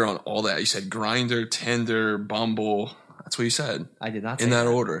 You said you're on all that. You said Grindr, Tinder, Bumble. That's what you said. I did not say in that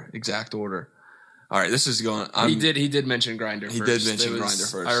order, exact order. All right, this is going. He did mention Grindr. He did mention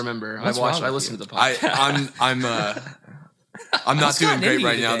Grindr first. I remember. What's wrong with I listened you? to the podcast. I'm not doing great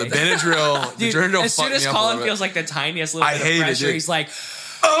right now. The Benadryl, Dude, the Benadryl as soon fucked as me up a Colin little feels bit. like the tiniest little I bit hate of it, pressure, dude. he's like,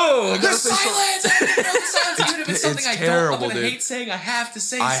 "Oh, The the silence! The silence! Even if it's something I don't, terrible, I'm gonna dude. hate saying. I have to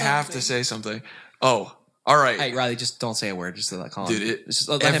say. I something. have to say something. Oh, all right. Hey, Riley, just don't say a word. Just let Colin. Dude, just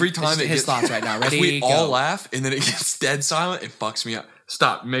let every him, time just it his gets, thoughts right now. Ready? if we go. all laugh and then it gets dead silent, it fucks me up.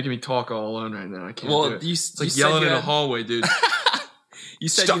 Stop you're making me talk all alone right now. I can't do it. It's like yelling in a hallway, dude. You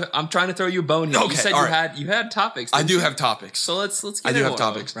said I'm trying to throw you a bone here. Okay, you said all right. you had topics. I didn't do you? have topics. So let's get I do into have one of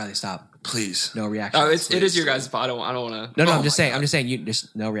them. topics. Riley, stop. Please. No reaction. Oh, it is Please. your guys' pod. I don't want to. No, Oh I'm just my saying. God. I'm just saying. You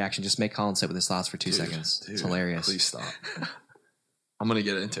just no reaction. Just make Colin sit with his thoughts for 2 seconds. It's hilarious. Please stop. I'm gonna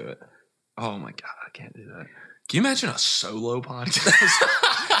get into it. Oh my God, I can't do that. Can you imagine a solo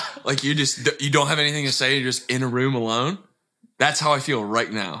podcast? Like you don't have anything to say. You're just in a room alone. That's how I feel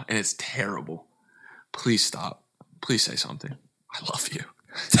right now, and it's terrible. Please stop. Please say something. I love you.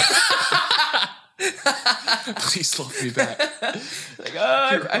 Please love me back. Like,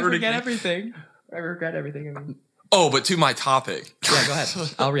 I forget everything. I regret everything. Oh, but to my topic. Yeah, go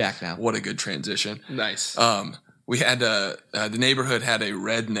ahead. I'll react now. What a good transition. Nice. We had the neighborhood had a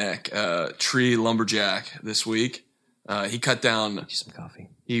redneck tree lumberjack this week. He cut down. Get you some coffee.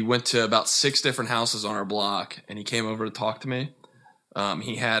 He went to about 6 different houses on our block, and he came over to talk to me.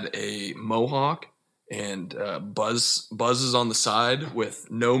 He had a mohawk and buzzes on the side with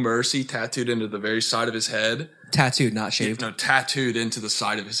 "No Mercy" tattooed into the very side of his head. Tattooed, not shaved. No, tattooed into the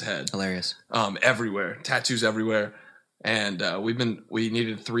side of his head. Hilarious. Everywhere, tattoos everywhere. And we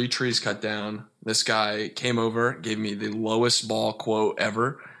needed 3 trees cut down. This guy came over, gave me the lowest ball quote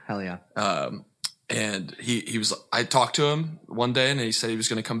ever. Hell yeah. And he was. I talked to him one day, and he said he was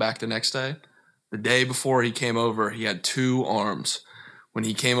going to come back the next day. The day before he came over, he had 2 arms. When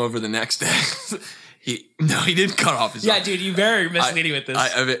he came over the next day, he didn't cut off his. Yeah, arm. dude, you very misleading with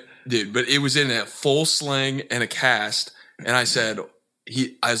this. Dude, but it was in a full sling and a cast. And I said,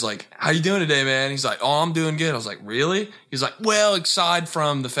 I was like, "How you doing today, man?" He's like, "Oh, I'm doing good." I was like, "Really?" He's like, "Well, aside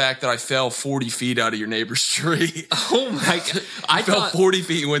from the fact that I fell 40 feet out of your neighbor's tree." Oh my God. I fell 40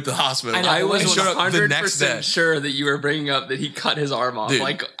 feet and went to the hospital. I was showed up the next day. 100% sure that you were bringing up that he cut his arm off. Dude.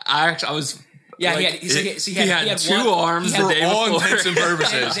 Like I was. Yeah, like, he had 2 arms For the day all before. intents and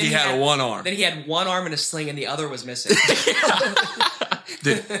purposes, Then he had 1 arm. Then he had 1 arm in a sling and the other was missing.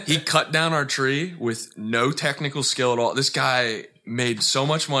 Dude, he cut down our tree with no technical skill at all. This guy made so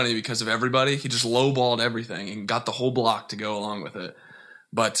much money because of everybody. He just lowballed everything and got the whole block to go along with it.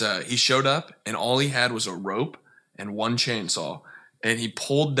 But he showed up, and all he had was a rope and 1 chainsaw. And he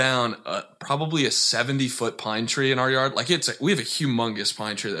pulled down probably a 70-foot pine tree in our yard. Like we have a humongous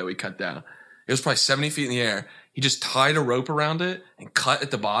pine tree that we cut down. It was probably 70 feet in the air. He just tied a rope around it and cut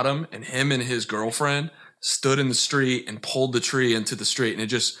at the bottom. And him and his girlfriend stood in the street and pulled the tree into the street. And it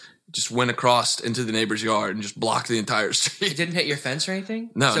just went across into the neighbor's yard and just blocked the entire street. It didn't hit your fence or anything?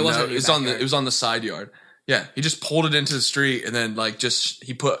 No, So it wasn't in your backyard? was on the side yard. Yeah, he just pulled it into the street and then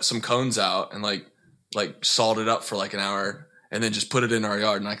he put some cones out and like sawed it up for like an hour and then just put it in our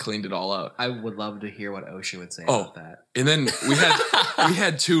yard and I cleaned it all up. I would love to hear what OSHA would say about that. And then we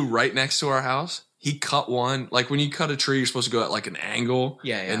had 2 right next to our house. he cut one. Like when you cut a tree, you're supposed to go at like an angle.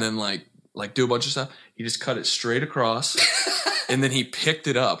 Yeah. And then like do a bunch of stuff. He just cut it straight across. And then he picked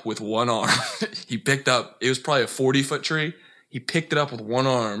it up with one arm. It was probably a 40-foot tree. He picked it up with one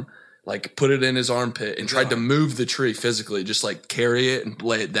arm, like put it in his armpit and tried to move the tree physically, just like carry it and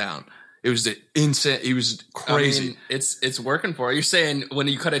lay it down. It was insane. He was crazy. I mean, it's working for you. You're saying when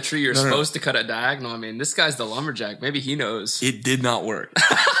you cut a tree, you're supposed to cut it diagonal. I mean, this guy's the lumberjack. Maybe he knows. It did not work.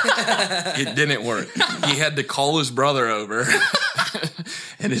 It didn't work. He had to call his brother over.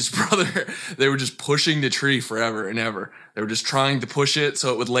 And his brother, they were just pushing the tree forever and ever. They were just trying to push it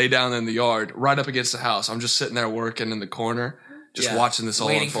so it would lay down in the yard right up against the house. I'm just sitting there working in the corner, just watching this all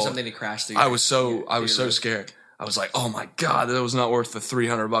waiting unfold. for something to crash through. I was so scared. I was like, oh my God, that was not worth the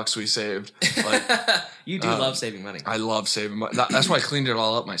 $300 we saved. Like, you do love saving money. I love saving money. That's why I cleaned it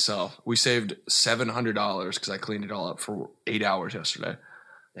all up myself. We saved $700 because I cleaned it all up for 8 hours yesterday.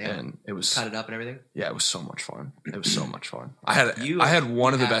 Damn. And it was cut it up and everything. Yeah, it was so much fun. It was so much fun. I had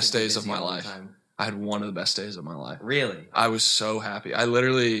one of the best days of my life. I had one of the best days of my life. Really? I was so happy. I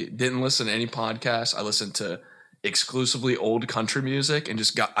literally didn't listen to any podcasts. I listened to exclusively old country music and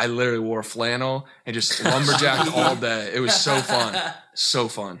I literally wore flannel and just lumberjacked all day. It was so fun. So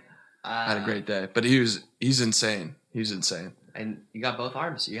fun. I had a great day. But he's insane. He's insane. And you got both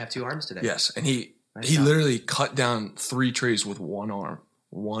arms. You have 2 arms today. Yes. And he literally cut down 3 trees with one arm.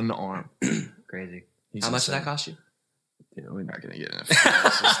 One arm. Crazy. How much did that cost you? Yeah, we're not going to get into it.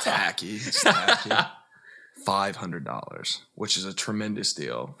 It's tacky. It's tacky. $500, which is a tremendous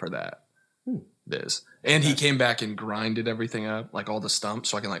deal for that. It is. And he came back and grinded everything up, like all the stumps,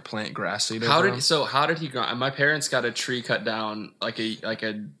 so I can like plant grass seed. How did he grind? My parents got a tree cut down like a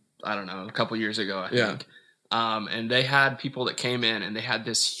I don't know, a couple years ago, I think. And they had people that came in and they had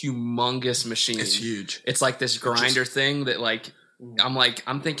this humongous machine. It's huge. It's like this grinder thing that like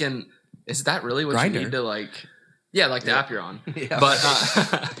I'm thinking, is that really what you need to like? Yeah, like the app you're on. Yeah. But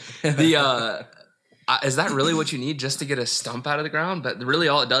is that really what you need just to get a stump out of the ground? But really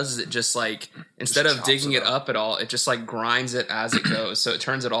all it does is it just like, instead of digging it up at all, it just like grinds it as it goes. So it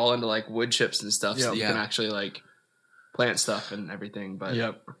turns it all into like wood chips and stuff so that you can actually like plant stuff and everything.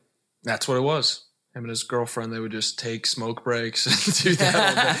 But that's what it was. Him and his girlfriend, they would just take smoke breaks and do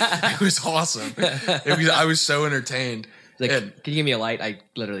that. It was awesome. I was so entertained. Like, can you give me a light? I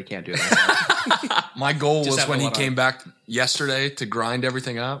literally can't do it myself. My goal was when he came back yesterday to grind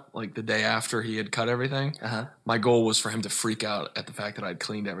everything up, like the day after he had cut everything. My goal was for him to freak out at the fact that I'd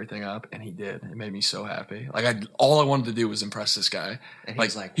cleaned everything up, and he did. It made me so happy. Like all I wanted to do was impress this guy. And he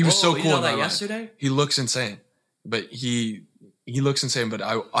was like, he was so cool. You know that yesterday? He looks insane, but he looks insane. But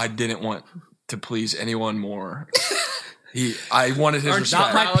I didn't want to please anyone more. I wanted his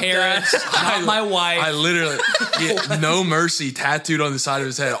respect. Not my parents, not my wife. I literally, no mercy tattooed on the side of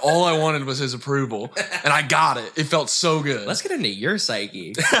his head. All I wanted was his approval, and I got it. It felt so good. Let's get into your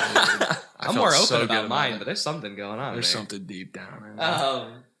psyche. I'm more open about mine, but there's something going on. There's something deep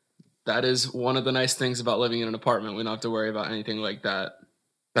down. That is one of the nice things about living in an apartment. We don't have to worry about anything like that.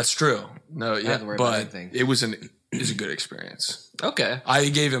 That's true. No, yeah, but it was a good experience. Okay. I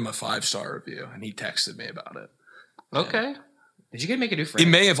gave him a 5-star review, and he texted me about it. Okay. Did you make a new friend? It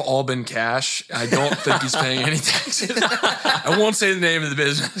may have all been cash. I don't think he's paying any taxes. I won't say the name of the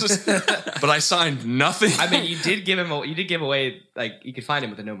business, but I signed nothing. I mean, you did give away, like, you could find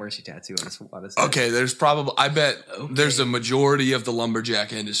him with a No Mercy tattoo on his head. Okay, there's probably, I bet there's a majority of the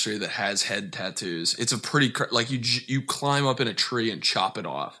lumberjack industry that has head tattoos. It's a pretty, like you climb up in a tree and chop it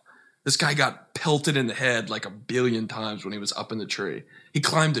off. This guy got pelted in the head like 1 billion times when he was up in the tree. He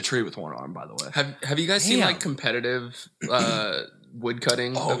climbed the tree with one arm, by the way. Have you guys seen like competitive wood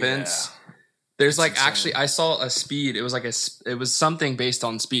cutting events? Yeah. There's like insane. Actually, I saw a speed. It was something based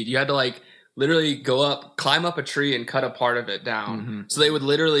on speed. You had to like literally climb up a tree and cut a part of it down. Mm-hmm. So they would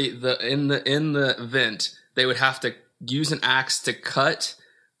literally in the event they would have to use an axe to cut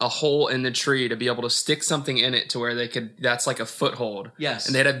a hole in the tree to be able to stick something in it to where that's like a foothold. Yes.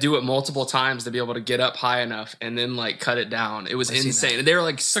 And they had to do it multiple times to be able to get up high enough and then like cut it down. It was insane. And they were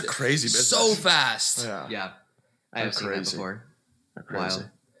like it's a crazy business. So fast. Yeah. I have seen that before. Wild.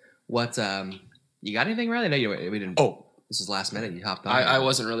 What, you got anything, Riley? No, we didn't. Oh. This is last minute. You hopped on. I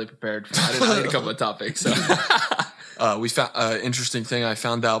wasn't really prepared. I need a couple of topics. So. We found interesting thing. I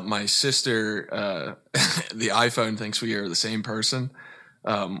found out my sister, the iPhone thinks we are the same person.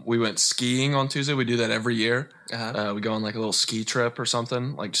 We went skiing on Tuesday. We do that every year. We go on like a little ski trip or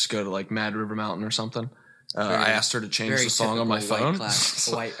something, like just go to like Mad River Mountain or something. I asked her to change the song on my phone.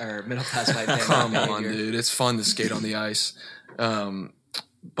 White or middle class white man. Come on, dude. It's fun to skate on the ice.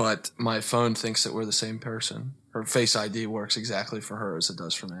 But my phone thinks that we're the same person. Her Face ID works exactly for her as it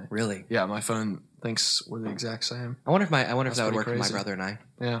does for me. Really? Yeah, my phone thinks we're the exact same. I wonder if that would pretty work for my crazy. brother and I.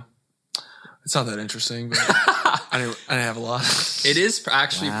 Yeah. It's not that interesting, but I didn't have a lot. It is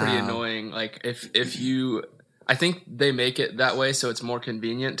actually pretty Wow. annoying. Like if you, I think they make it that way so it's more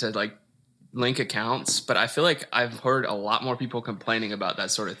convenient to like link accounts. But I feel like I've heard a lot more people complaining about that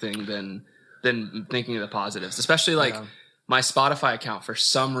sort of thing than thinking of the positives. Especially like my Spotify account for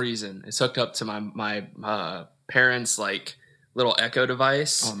some reason is hooked up to my parents' like little Echo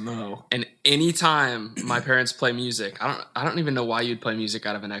device. Oh no! And anytime my parents play music, I don't even know why you'd play music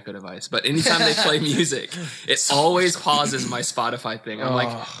out of an Echo device, but anytime they play music, it always pauses my Spotify thing. I'm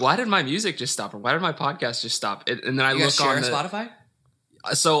like, why did my music just stop? Or why did my podcast just stop? And then I You guys look share on Spotify?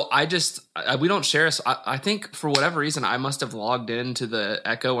 So we don't share. I think for whatever reason, I must have logged into the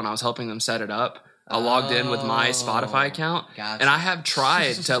Echo when I was helping them set it up. I logged in with my Spotify account, Gotcha. and I have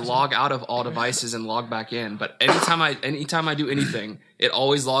tried to log out of all devices and log back in. But anytime I do anything, it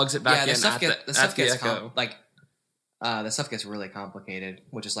always logs it back in at the Echo. The stuff gets really complicated,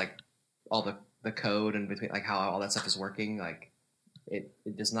 which is like all the code and between like how all that stuff is working. Like it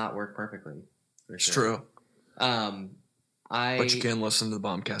does not work perfectly. For It's sure. true. But you can listen to the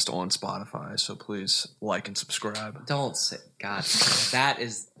Bombcast on Spotify, so please like and subscribe. Don't say God. That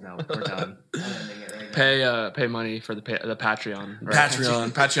is no. We're done. I'm ending it right now. Pay money for the Patreon. Right?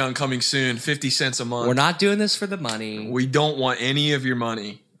 Patreon coming soon. 50 cents a month. We're not doing this for the money. We don't want any of your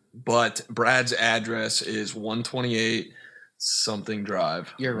money. But Brad's address is 128 something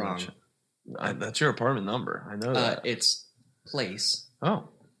Drive. You're wrong. That's your apartment number. I know that. It's place, Oh,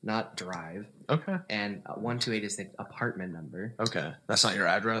 not drive. okay. And 128 is the apartment number. Okay. That's not your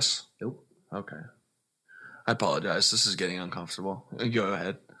address? Nope. Okay. I apologize. This is getting uncomfortable. Go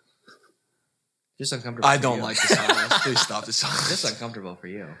ahead. Just uncomfortable. I for don't you. like the silence. Please stop the silence. Just uncomfortable for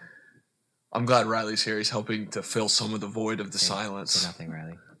you. I'm glad Riley's here. He's helping to fill some of the void of the Say silence. nothing,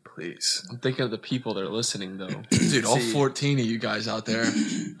 Riley. Please. I'm thinking of the people that are listening though. Dude, all See, 14 of you guys out there.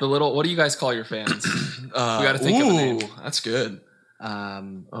 what do you guys call your fans? We gotta think of a name. That's good.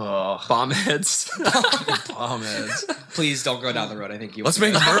 Bomb heads. Bomb heads. Please don't go down the road. I think you. Let's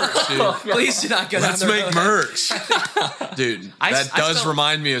make merch, dude. Please do not go down Let's the road. make merch. Dude, I that does still-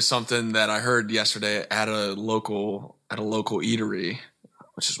 remind me of something that I heard yesterday at a local eatery,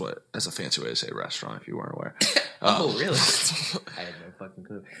 which is what, that's a fancy way to say restaurant if you weren't aware. Oh, really? I had no fucking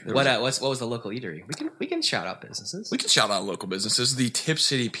clue. What was the local eatery? We can shout out businesses. We can shout out local businesses. The Tip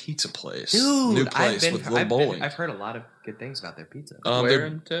City Pizza Place. Dude, New place with little bowling. I've heard a lot of good things about their pizza. Where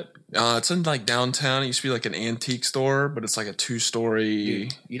in Tip? It's in like downtown. It used to be like an antique store, but it's like a 2-story.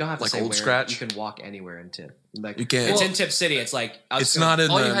 Dude, you don't have to like say old where. scratch? You can walk anywhere in Tip. Like You can. It's in Tip City. It's like It's not in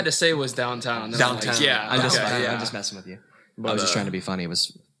All the. you had to say was downtown. Then I'm like, Downtown. yeah, I'm okay, just messing with you. But, I was just trying to be funny. It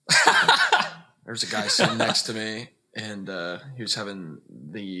was. There's a guy sitting next to me, and he was having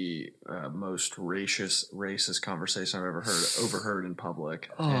the most racist conversation I've ever overheard in public.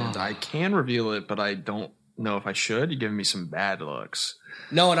 Oh. And I can reveal it, but I don't know if I should. You're giving me some bad looks.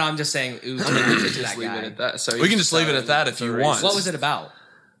 No, I'm just saying. Ooh, I mean, we could that just leave guy. it at that. So We can just leave it at that if you want. What was it about?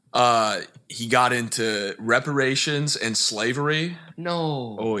 He got into reparations and slavery.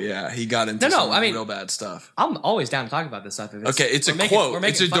 No. Oh yeah, he got into No, I mean- real bad stuff. I'm always down to talk about this stuff. If Okay, it's a we're making- quote. we're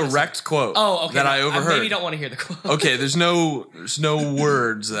making It's a fun of direct quote. Oh, okay. That no, I overheard. maybe don't want to hear the quote. Okay, there's no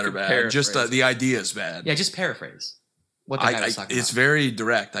words that are bad. Just Paraphrase. the idea is bad. Yeah, just paraphrase what the guy was talking It's about. very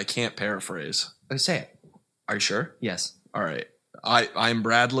direct. I can't paraphrase. Okay, say it. Are you sure? Yes. All right. I'm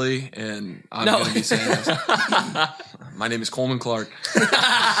Bradley, and I'm No. going to be saying this. My name is Coleman Clark.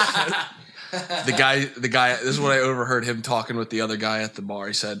 The guy. This is what I overheard him talking with the other guy at the bar.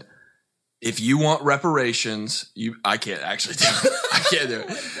 He said, "If you want reparations, I can't actually do it. I can't do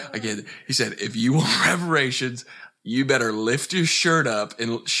it. I can't. He said, if you want reparations, you better lift your shirt up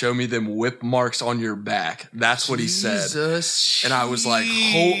and show me them whip marks on your back." That's what he said. Jesus. And I was like,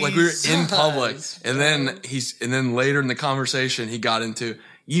 like we were in public. And then later in the conversation, he got into,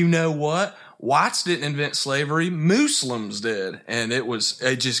 you know what? Whites didn't invent slavery. Muslims did. And it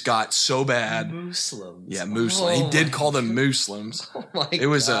just got so bad. Muslims. Yeah, Muslims. He did call them Muslims. Oh my It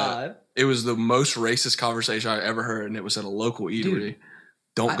was God. it was the most racist conversation I ever heard. And it was at a local eatery. Dude,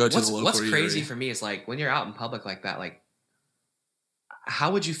 Don't go to the local What's eatery. crazy for me is like when you're out in public like that, like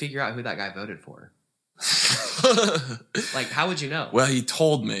how would you figure out who that guy voted for? Like, how would you know? Well, he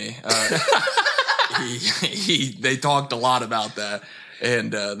told me. They talked a lot about that,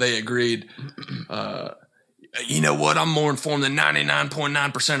 and they agreed. You know what? I'm more informed than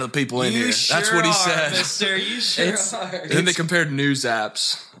 99.9% of the people in you here. sure That's what he are, said. Mister. You sure are. And then they compared news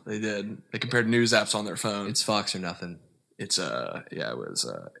apps. They did. They compared news apps on their phone. It's Fox or nothing. It's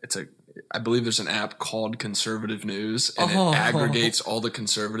I believe there's an app called Conservative News, and it aggregates all the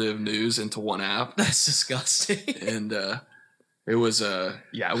conservative news into one app. That's disgusting. And it was a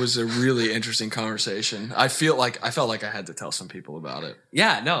really interesting conversation. I felt like I had to tell some people about it.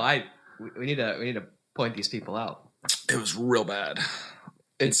 Yeah, no, we need to point these people out. It was real bad.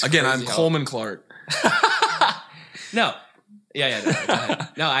 It's Again, I'm crazy Coleman Clark. No. Yeah, no, go ahead.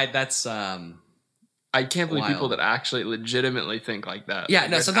 No, that's I can't believe wild. people that actually legitimately think like that. Yeah, Like,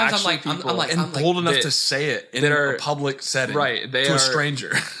 no, there's sometimes I'm actually like, I'm people- like, And bold enough that- to say it in that a are- public setting, right, they to are- a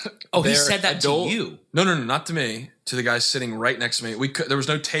stranger. oh, he they're said that adult- to you. No, not to me. To the guy sitting right next to me. There was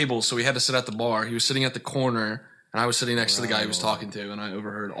no table, so we had to sit at the bar. He was sitting at the corner, and I was sitting next to the guy he was talking to, and I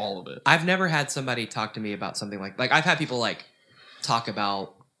overheard all of it. I've never had somebody talk to me about something like I've had people like talk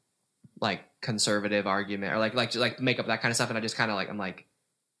about like conservative argument or like make up that kind of stuff, and I just kind of like I'm like,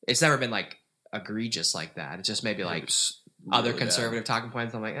 it's never been like egregious like that. It's just maybe like other really conservative talking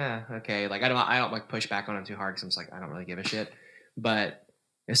points. I'm like, okay, like I don't like push back on them too hard because I'm just like I don't really give a shit. But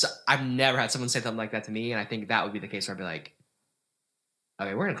I've never had someone say something like that to me, and I think that would be the case where I'd be like,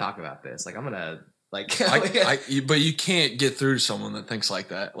 okay, we're gonna talk about this. Like I'm gonna like, but you can't get through to someone that thinks like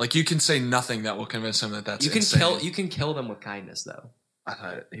that. Like you can say nothing that will convince him that that's insane. You can kill them with kindness though. I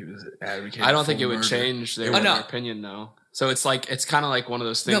thought he was advocating. I don't think it full would murder. change their, no. their opinion though. So it's kind of like one of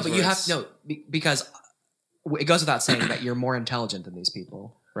those things. No, but where you have it's- because it goes without saying that you're more intelligent than these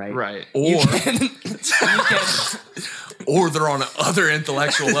people, right? right. You Or can, or they're on another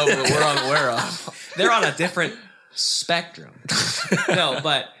intellectual level that we're unaware of. they're on a different spectrum. No,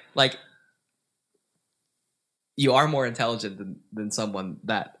 but like you are more intelligent than someone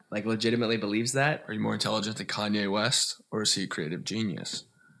that like legitimately believes that. Are you more intelligent than Kanye West, or is he a creative genius?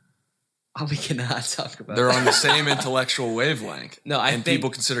 Oh, we cannot talk about. They're that. on the same intellectual wavelanth. No, I and think people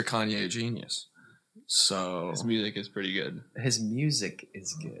consider Kanye a genius. So His music is pretty good, his music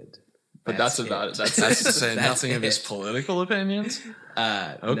is good, but that's about it. That's that's to say That's nothing of his it. political opinions.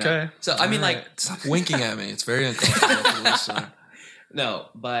 No. Okay. So I mean, All like, right. Stop winking at me. It's very uncomfortable for the listener. no,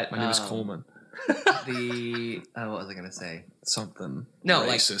 but My name is Coleman. what was I gonna say? Something No,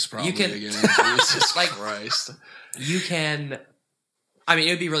 like, racist, probably. you can- Again. Jesus like- Christ. You can. I mean,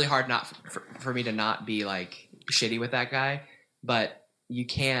 it would be really hard not for me to not be like shitty with that guy, but you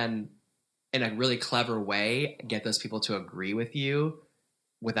can, in a really clever way, get those people to agree with you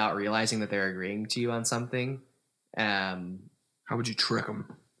without realizing that they're agreeing to you on something. How would you trick him?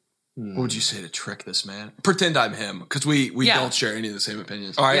 Hmm. What would you say to trick this man? Pretend I'm him, because we Yeah. don't share any of the same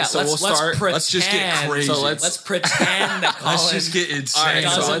opinions. all right. Yeah, so let's start. let's just get pretend- crazy. So Let's pretend that Colin Let's just get insane. All right,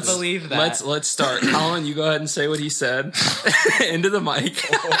 so doesn't let's- believe that. Let's start. Colin, you go ahead and say what he said into the mic.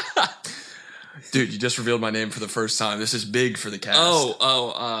 Dude, you just revealed my name for the first time. This is big for the cast.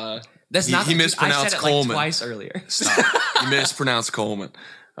 That's He- not. he I mispronounced said it Coleman. like twice earlier. Stop. You mispronounced Coleman.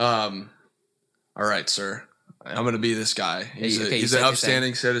 All right, sir. I'm going to be this guy. He's, Okay, you he's said an your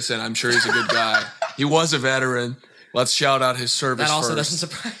upstanding citizen. I'm sure he's a good guy. He was a veteran. Let's shout out his service That also first. doesn't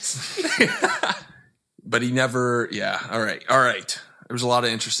surprise me. But he never, yeah. All right. There was a lot of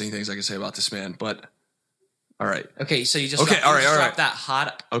interesting things I could say about this man, but all right. Okay, so you just Okay, dropped, all you right, just all dropped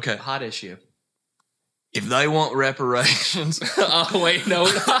that Okay. hot issue. If they want reparations, Oh wait, no. I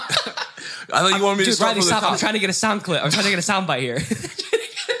thought you wanted me to Dude, start Riley, from the stop! I'm top. trying to get a sound clip. I'm trying to get a sound bite here.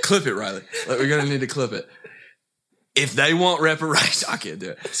 Clip it, Riley. We're going to need to clip it. If they want reparations, I can't do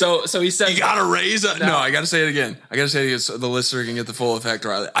it. So he said You gotta raise up. No, I gotta say it again. I gotta say it again so the listener can get the full effect,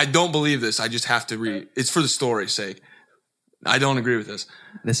 Riley. I don't believe this. I just have to read. It's for the story's sake. I don't agree with this.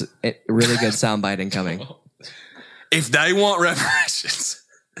 This is a really good sound bite incoming. If they want reparations,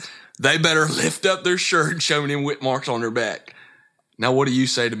 they better lift up their shirt and show me them whip marks on their back. Now, what do you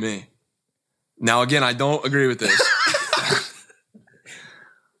say to me? Now, again, I don't agree with this.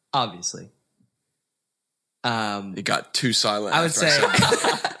 Obviously. It got too silent. I would after say, said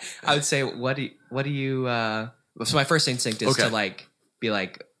that. I would say, what do you? So my first instinct is Okay. to like be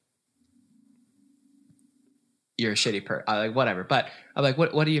like, you're a shitty person, like whatever. But I'm like,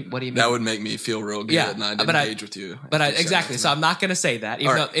 what do you mean? That would make me feel real good, Yeah, and I'd but engage with you. But if you said exactly. that to So me. I'm not going to say that,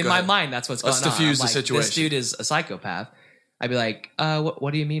 even All right, though in go my ahead. mind that's what's Let's going on. diffuse I'm the like, this situation. dude is a psychopath. I'd be like,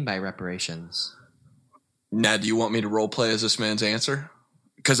 what do you mean by reparations? Now, do you want me to role play as this man's answer?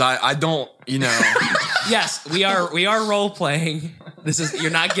 Because I don't, Yes, we are role playing. This is you're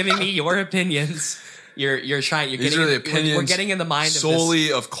not giving me your opinions. You're trying. You're These getting. are the opinions We're getting in the mind of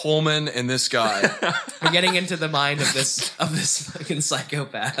solely of Coleman and this guy. this. We're getting into the mind of this fucking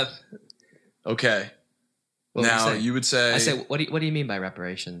psychopath. Okay. What would Now say? you would say, I say, what do you mean by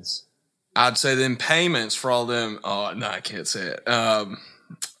reparations? I'd say them payments for all them. Oh no, I can't say it.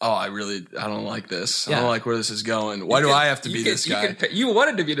 I don't like this. I Yeah. don't like where this is going. Why do I have to be this guy? You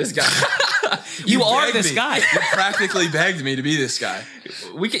wanted to be this guy. You are begged this me. guy. You practically begged me to be this guy.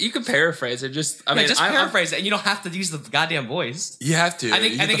 You can paraphrase it. Just I Yeah, mean, just I'm- paraphrase it, and you don't have to use the goddamn voice. You have to. I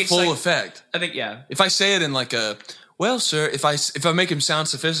think you get the it's full like- effect. I think, yeah. If I say it in like a, well, sir, if I make him sound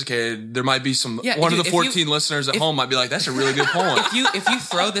sophisticated, there might be some Yeah, one dude, of the if you- 14 listeners at home might be like, that's a really good poem. If you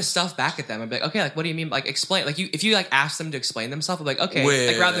throw this stuff back at them, I'd be like, okay, like, what do you mean? Like, explain. Like, if you like ask them to explain themselves, I'm like, okay,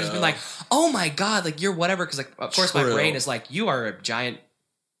 like rather than just being like, oh my god, like you're whatever, because like, of course, my True. brain is like, you are a giant,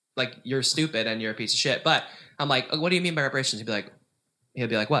 like you're stupid and you're a piece of shit. But I'm like, what do you mean by reparations? He'll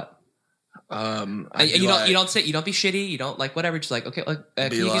be like, what? And you don't be shitty. You don't like whatever. Just like, okay, like,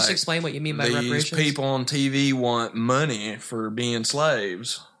 can you just explain what you mean by these reparations? people on TV want money for being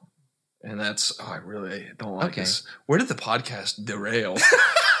slaves. And that's, I really don't like this. Where did the podcast derail?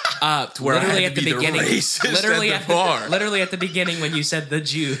 To where I literally had at to the be the beginning, racist literally at the bar. literally at the beginning when you said the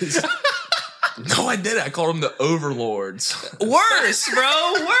Jews. No, I did. I called them the overlords. Worse,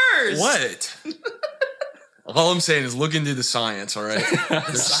 bro. Worse. What? All I'm saying is look into the science, all right?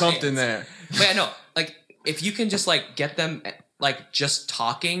 There's something there. But yeah, no, like if you can just like get them like just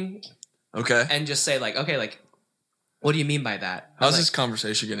talking Okay. and just say like, okay, like, what do you mean by that? How's Like, this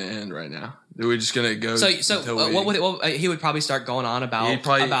conversation going to end right now? Are we just going to go? So until we- what would he would probably start going on about He'd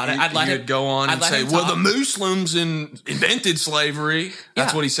probably, about it. I'd let he'd him go on I'd and let say, him well, the talk. Muslims invented slavery.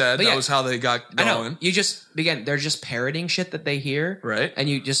 That's Yeah. what he said. But That yeah, was how they got I know. going. You just again, they're just parroting shit that they hear, Right. and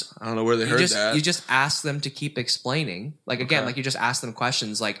you just I don't know where they heard that. you just ask them to keep explaining. Like again, Okay. like you just ask them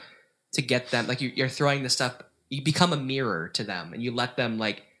questions, like to get them. Like you're throwing this stuff. You become a mirror to them, and you let them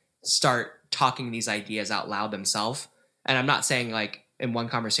like start talking these ideas out loud themselves. And I'm not saying like in one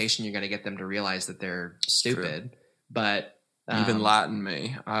conversation you're going to get them to realize that they're stupid, but You've enlightened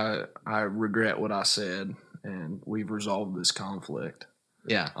me. I regret what I said, and we've resolved this conflict.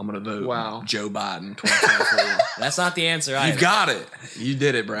 yeah, I'm going to vote Wow. Joe Biden 2024. that's not the answer. Either. You've got it. You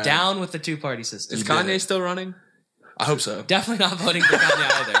did it, Brad. Down with the two-party system. Is You did Kanye it. still running? I hope so. Definitely not voting for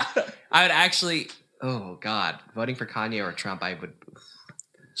Kanye either. I would actually. Oh God, voting for Kanye or Trump, I would.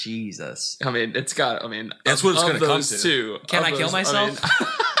 Jesus. I mean, it's got. I mean, That's what it's of gonna come those to. Two, Can of I kill those- myself?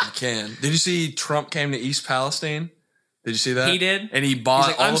 You can. Did you see Trump came to East Palestine? Did you see that? He did? And he bought He's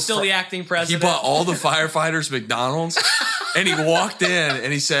like, all I'm the still the acting He president. bought all the firefighters McDonald's, and he walked in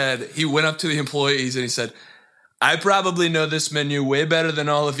and he said, he went up to the employees and he said, I probably know this menu way better than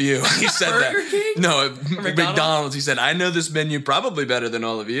all of you. He said Burger that. King? No, McDonald's? McDonald's. He said, I know this menu probably better than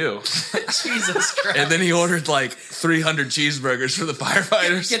all of you. Jesus Christ. And then he ordered like 300 cheeseburgers for the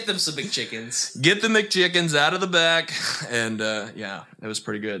firefighters. Get them some big chickens. Get the McChickens out of the back. And yeah, it was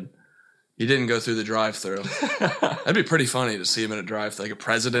pretty good. He didn't go through the drive-thru. That'd be pretty funny to see him in a drive-thru, like a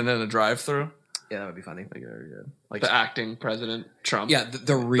president in a drive-thru. Yeah, that would be funny. Like, very good. Like the acting president Trump. Yeah,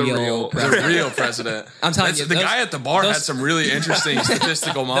 the real, real- the president. real president. I'm telling That's- you, the those- guy at the bar those- had some really interesting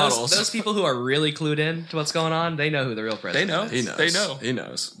statistical models. Those people who are really clued in to what's going on, they know who the real They president know. is. he knows. They know. He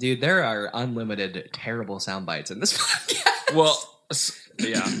knows. Dude, there are unlimited terrible sound bites in this podcast. Well,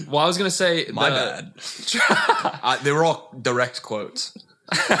 yeah. Well, I was gonna say My bad. They were all direct quotes.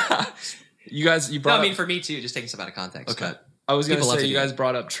 You guys, you No, brought. I mean for me too, just taking stuff out of context. Okay. But I was gonna people love say to you do guys it.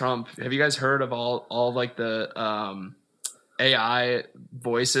 brought up Trump. Have you guys heard of all like the AI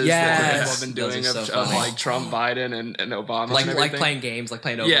voices that Yes. people have been Those doing are of, so of funny. like Trump, Biden, and Obama, like and like everything? playing games, like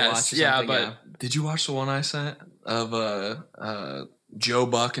playing Overwatch Yes, or yeah, something. but- Did you watch the one I sent of Joe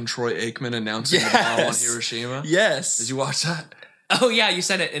Buck and Troy Aikman announcing the bomb on Yes. Hiroshima? Yes. Did you watch that? Oh yeah, you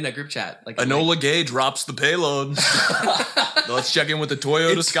sent it in a group chat. Like Enola Gay drops the payload. Let's check in with the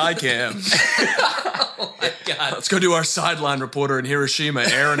Toyota Skycam. oh my god. Let's go do our sideline reporter in Hiroshima,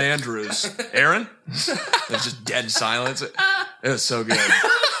 Aaron Andrews. Aaron? There's just dead silence. It was so good.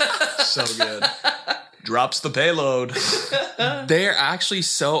 So good. Drops the payload. They're actually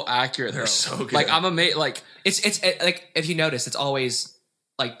so accurate. They're though. so good. Like I'm amazed. Like It's like if you notice, it's always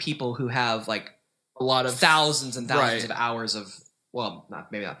like people who have like a lot of thousands and thousands Right. of hours of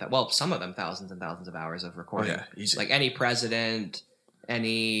maybe not that. Well, some of them thousands and thousands of hours of recording. Oh, yeah, easy. Like any president,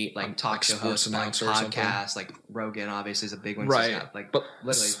 any like talk like show sports host, like announcer or something. podcast, like Rogan obviously is a big one. Right. He's got, like But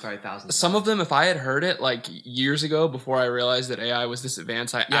literally probably thousands. Some of them, if I had heard it like years ago before I realized that AI was this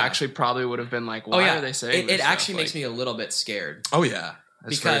advanced, I Yeah. actually probably would have been like, why are they saying it? this It stuff? actually makes Like, me a little bit scared Oh, yeah.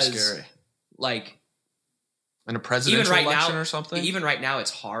 That's because very scary. like In a presidential even right election now or something? Even right now,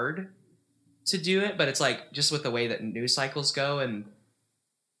 it's hard to do it, but it's like just with the way that news cycles go and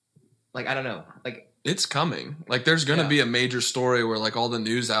like I don't know, like It's coming. Like, there's going to Yeah. be a major story where, like, all the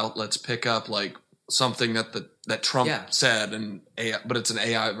news outlets pick up, like, something that Trump Yeah. said, and AI, but it's an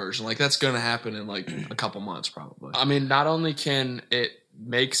AI version. Like, that's going to happen in, like, a couple months, probably. I mean, not only can it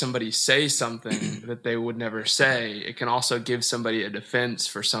make somebody say something that they would never say, it can also give somebody a defense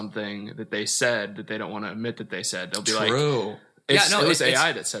for something that they said that they don't want to admit that they said. They'll be like, True. it was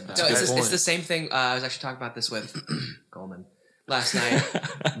AI that said that. No, it's the same thing. I was actually talking about this with Coleman last night.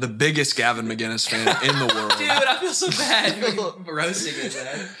 The biggest Gavin McGinnis fan in the world. Dude, I feel so bad roasting his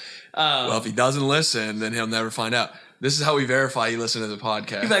head. Well, if he doesn't listen, then he'll never find out. This is how we verify he listened to the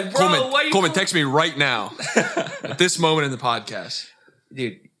podcast. He's like, bro, Coleman, text me right now at this moment in the podcast.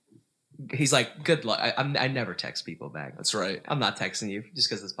 Dude, he's like, good luck. I never text people back. That's right. I'm not texting you just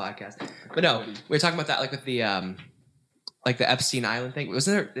because of this podcast. But no, we were talking about that like with the Epstein Island thing. Is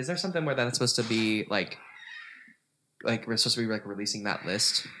there something where that's supposed to be like we're supposed to be like releasing that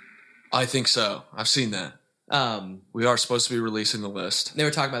list? I think so. I've seen that. We are supposed to be releasing the list. They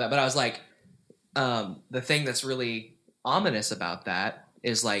were talking about that, but I was like, the thing that's really ominous about that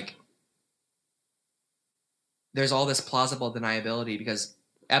is like there's all this plausible deniability because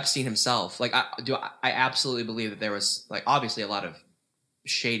Epstein himself, like I absolutely believe that there was like obviously a lot of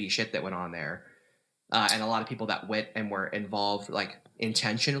shady shit that went on there, and a lot of people that went and were involved like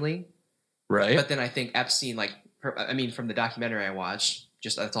intentionally, right? But then I think Epstein, like, I mean, from the documentary I watched,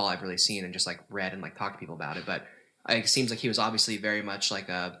 just that's all I've really seen and just like read and like talked to people about it. But it seems like he was obviously very much like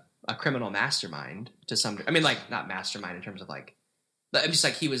a criminal mastermind to some. I mean, like not mastermind in terms of like, I'm just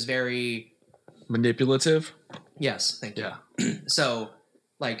like he was very manipulative. Yes, thank you. Yeah. So,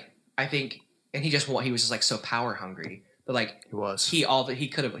 like, I think, and he was just like so power hungry. But like, he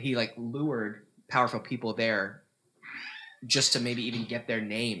he like lured powerful people there just to maybe even get their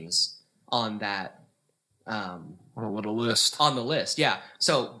names on that on a little list. On the list, yeah.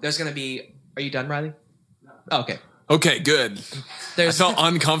 So there's gonna be. Are you done, Riley? No. Oh, okay. Okay, good. I felt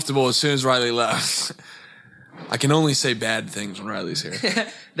uncomfortable as soon as Riley left. I can only say bad things when Riley's here.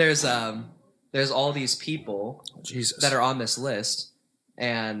 There's all these people that are on this list,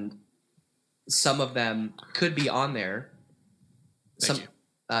 and some of them could be on there. Thank you.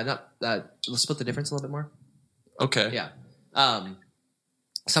 Let's split the difference a little bit more. Okay. Yeah.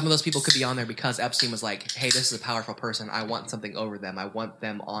 Some of those people could be on there because Epstein was like, hey, this is a powerful person. I want something over them. I want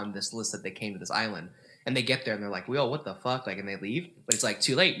them on this list that they came to this island. And they get there and they're like, well, what the fuck? Like, and they leave. But it's like,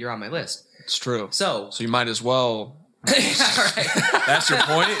 too late. You're on my list. It's true. So you might as well. Yeah, right. That's your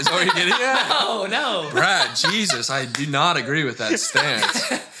point? Is that what you're getting at? No. Brad, Jesus, I do not agree with that stance.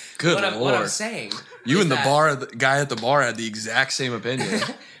 Good Lord. What I'm saying. You and the guy at the bar had the exact same opinion.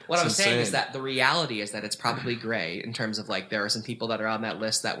 What I'm saying is that the reality is that it's probably gray in terms of like there are some people that are on that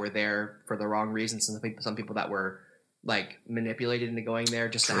list that were there for the wrong reasons, and some people that were like manipulated into going there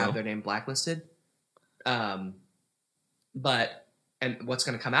just to have their name blacklisted. But what's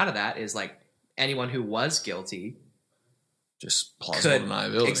going to come out of that is like anyone who was guilty, just plausible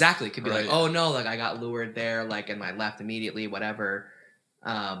deniability. Exactly, could be like, oh no, like I got lured there, like and I left immediately, whatever.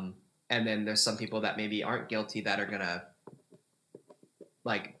 And then there's some people that maybe aren't guilty that are gonna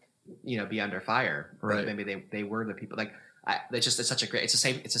like, you know, be under fire. Right. Like maybe they were the people. Like it's such a great. It's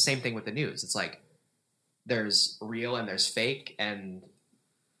the same thing with the news. It's like there's real and there's fake, and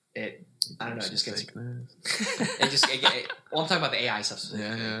it. I don't know. It just gets. Well, I'm talking about the AI stuff.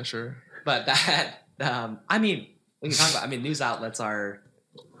 Yeah, sure. But that, I mean, we can talk about. I mean, news outlets are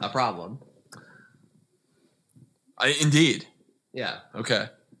a problem. Indeed. Yeah. Okay.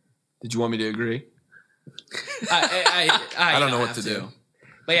 Did you want me to agree? I don't know what to do.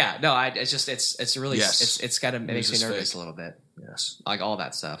 But yeah, no. It's really yes. It's kind of makes me nervous a little bit. Yes. Like all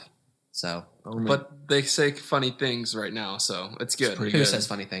that stuff. So. But they say funny things right now, so it's good. Who good. says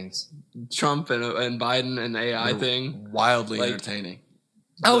funny things? Trump and Biden and the AI thing. Wildly entertaining.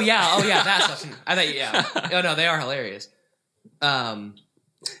 Oh yeah, that stuff. I thought yeah. Oh no, they are hilarious. But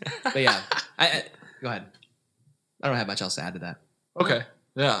yeah, go ahead. I don't have much else to add to that. Okay.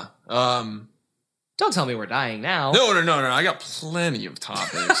 Yeah. Don't tell me we're dying now. No. I got plenty of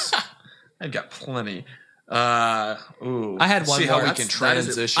topics. I got plenty. I had one see more. How we can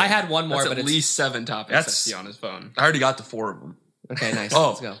transition. I had one more, but at least 7 topics I see on his phone. I already got to 4 of them. Okay, nice.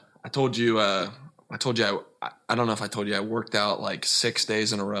 Let's go. I told you. I don't know if I told you I worked out like 6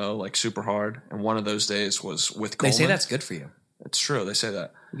 days in a row, like super hard, and one of those days was with Coleman. They say that's good for you. It's true. They say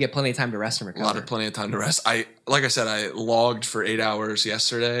that. You get plenty of time to rest and recover. Plenty of time to rest. Like I said, I logged for 8 hours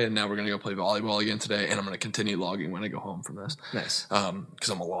yesterday, and now we're gonna go play volleyball again today, and I'm gonna continue logging when I go home from this. Nice. Because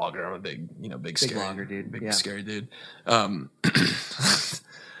I'm a logger. I'm a big scary logger dude. Big scary dude.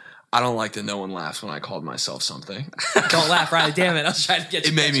 I don't like that no one laughs when I called myself something. Don't laugh, Riley. Damn it. I was trying to get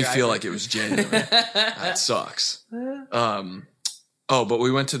you. It made me feel like it was genuine. That sucks. But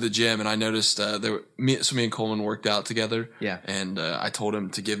we went to the gym and I noticed me and Coleman worked out together. Yeah. And I told him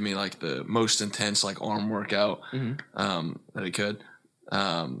to give me like the most intense like arm workout that he could.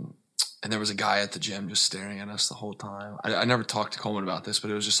 And there was a guy at the gym just staring at us the whole time. I never talked to Coleman about this, but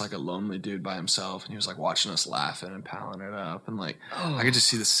it was just like a lonely dude by himself. And he was like watching us laughing and palling it up. And like, I could just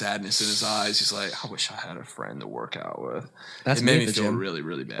see the sadness in his eyes. He's like, I wish I had a friend to work out with. That's it me made at me the feel gym. really,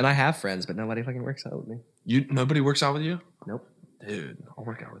 really bad. And I have friends, but nobody fucking works out with me. Nobody works out with you? Nope. Dude, I'll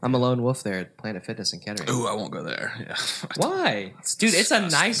work out with I'm you. a lone wolf there at Planet Fitness in Kettering. Ooh, I won't go there. Yeah. Why? Dude, it's a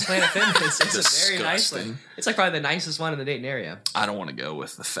nice Planet Fitness. It's a very nice Disgusting. one. It's like probably the nicest one in the Dayton area. I don't want to go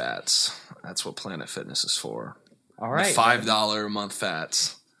with the fats. That's what Planet Fitness is for. All right. The $5 a month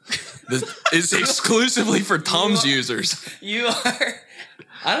fats. It's exclusively for Tums users. You are.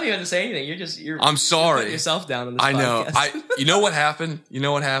 I don't even have to say anything. I'm sorry. You're putting yourself down on this I know. podcast. You know what happened? You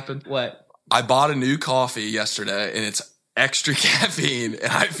know what happened? What? I bought a new coffee yesterday, and it's extra caffeine,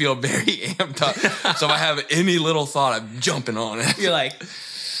 and I feel very amped up. So if I have any little thought, I'm jumping on it. You're like,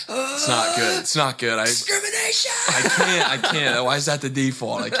 It's not good. It's not good. discrimination. I can't. Why is that the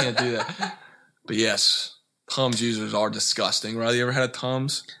default? I can't do that. But yes, Tums users are disgusting. Right? You ever had a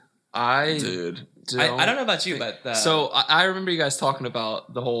Tums? Dude. I don't know about you, but So I remember you guys talking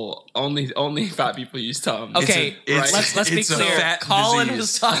about the whole only fat people use Tums. okay, let's be it's a clear. fat Colin disease.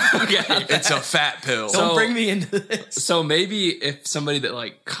 was talking about It's that. a fat pill. Don't bring me into this. So maybe if somebody that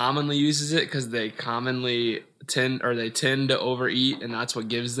like commonly uses it because they commonly tend to overeat and that's what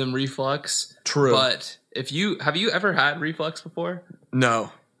gives them reflux. True. But have you ever had reflux before?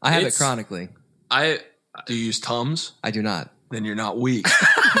 No. I have it It's- chronically. Do you use Tums? I do not. Then you're not weak.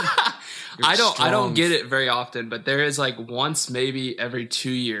 I don't strong. get it very often, but there is like once maybe every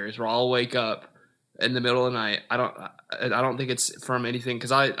 2 years where I'll wake up in the middle of the night. I don't think it's from anything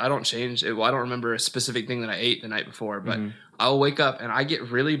because I don't change it. Well, I don't remember a specific thing that I ate the night before, but I'll wake up and I get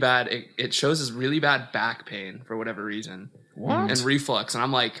really bad. It shows as really bad back pain for whatever reason. What? And reflux, and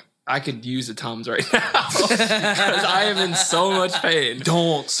I'm like, I could use a Tums right now because I am in so much pain.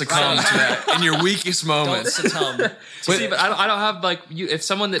 Don't succumb to that in your weakest Don't moments. succumb. See, but I don't have like you. If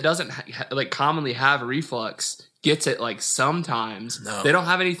someone that doesn't like commonly have reflux gets it like sometimes, No. they don't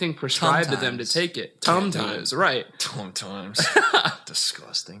have anything prescribed to them to Sometimes. take it. Can't do Sometimes, it. right? Sometimes.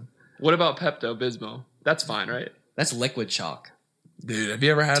 Disgusting. What about Pepto Bismol? That's fine, right? That's liquid chalk. Dude, have you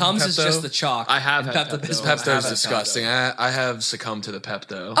ever had Tums Pepto? is just the chalk. I have and had Pepto Pepto. Bismol. I have Pepto's had disgusting. I have succumbed to the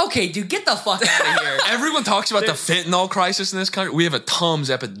Pepto. Okay, dude, get the fuck out of here. Everyone talks about the fentanyl crisis in this country. We have a Tums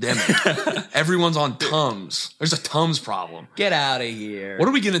epidemic. Everyone's on Tums. There's a Tums problem. Get out of here. What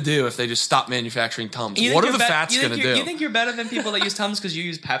are we going to do if they just stop manufacturing Tums? You think What are you're the fats you going think to you're- do? You think you're better than people that use Tums because you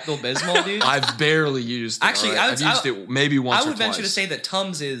use Pepto Bismol, dude? I've barely used it. Actually, all right? I've used it maybe once I or would twice. venture to say that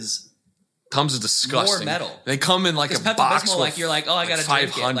Tums is Tums is disgusting. more metal. They come in like a because Pepto box Bismol, with like you're like, oh, I gotta like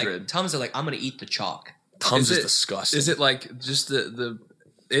drink it. 500. Like Tums are like, I'm gonna eat the chalk. Tums Is is it- disgusting. Is it like just the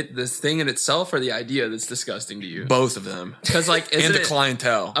thing in itself or the idea that's disgusting to you? both of them? Because like, And isn't the it,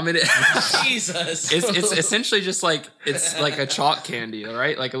 clientele. I mean, Jesus. it's essentially just like it's like a chalk candy,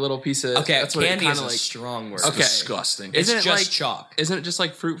 right? Like a little piece of Okay, That's what it candy is kinda a like. strong word. It's Okay. disgusting. It's Isn't it just like chalk. Isn't it just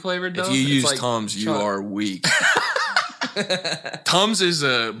like fruit flavored though? If you It's use like Tums, you chalk. are weak. Tums is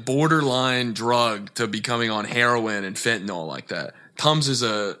a borderline drug to becoming on heroin and fentanyl like that. Tums is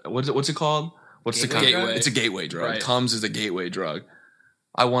a what's it called? What's Gateway the kind? drug? It's a gateway drug. Right. Tums is a gateway drug.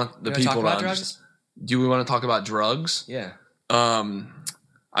 I want the You wanna people talk to about understand. drugs? Do we want to talk about drugs? Yeah.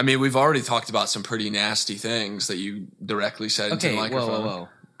 I mean, we've already talked about some pretty nasty things that you directly said into Okay. the Whoa, microphone. whoa, whoa.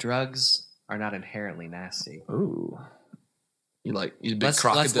 Drugs are not inherently nasty. Ooh, you a big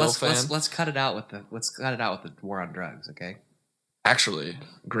crocodile fan? Let's cut it out with the war on drugs. Okay. Actually,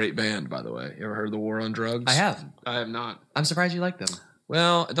 great band, by the way. You ever heard of the War on Drugs? I have. I have not. I'm surprised you like them.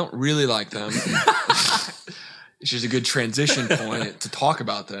 Well, I don't really like them. It's just a good transition point to talk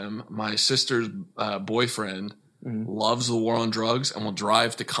about them. My sister's boyfriend loves the War on Drugs and will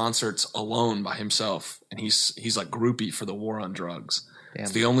drive to concerts alone by himself. And he's like groupie for the War on Drugs. Damn.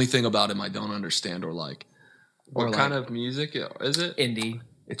 It's the only thing about him I don't understand or like. Or What like kind of music is it? indie?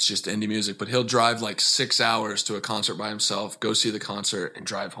 It's just indie music, but he'll drive like 6 hours to a concert by himself, go see the concert, and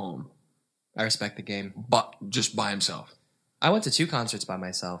drive home. I respect the game. But just by himself. I went to 2 concerts by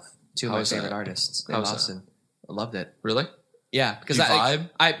myself. 2 of How my was favorite that? artists in How was that? Boston. I loved it. Really? Yeah, because Did you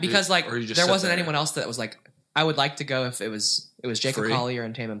vibe? because like Or you just there sit wasn't there? anyone else that was like I would like to go if it was Jacob Free? Collier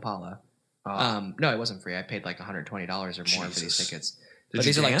and Tame Impala. No, it wasn't free. I paid like $120 or more for these Jesus. tickets. Did But you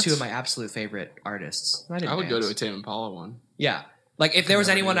these are like dance? 2 of my absolute favorite artists. I would go to a Tame Impala one. Yeah. Like if there was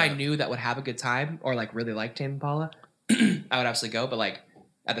never do anyone I that. knew that would have a good time or like really liked Tame Impala, I would absolutely go. But like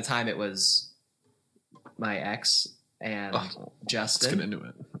at the time it was my ex and Oh, Let's get Justin. into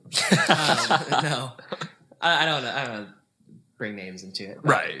it. No, I don't know. I don't know. Bring names into it.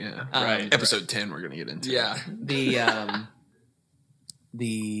 Right, yeah. Right. Episode 10 we're going to get into. Yeah. The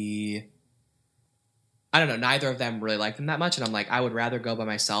I don't know. Neither of them really liked them that much, and I'm like, I would rather go by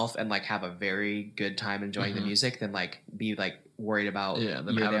myself and like have a very good time enjoying the music than like be like worried about. them you're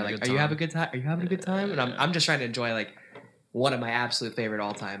having there, a like, good are you time. having a good time? Are you having a good time? And Yeah. I'm just trying to enjoy like one of my absolute favorite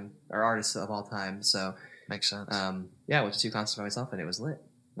all time or artists of all time. So Makes sense. yeah, I went to 2 concerts by myself, and it was lit.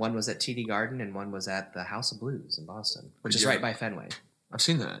 One was at TD Garden, and one was at the House of Blues in Boston, which is right by Fenway. I've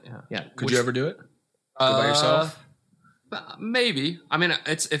seen that. Yeah. Yeah. Could you ever do it? Go by yourself? Maybe. I mean,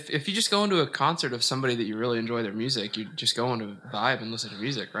 it's if you just go into a concert of somebody that you really enjoy their music, you just go into vibe and listen to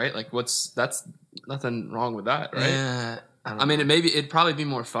music, right? Like, that's nothing wrong with that, right? Yeah. I mean, it'd probably be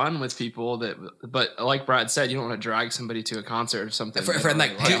more fun with people but like Brad said, you don't want to drag somebody to a concert or something. For they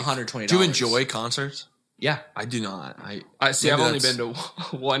like don't pay really like. $120. Do you enjoy concerts? Yeah. I do not. I see. Maybe I've only that's- been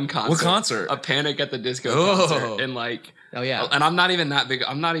to one concert. What concert? A Panic at the Disco Oh. concert, and like. Oh yeah. And I'm not even that big.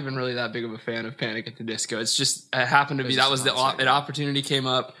 I'm not even really that big of a fan of Panic at the Disco. It's just it happened to be that was an opportunity came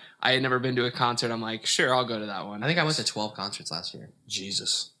up. I had never been to a concert. I'm like, sure, I'll go to that one. I think I went to 12 concerts last year.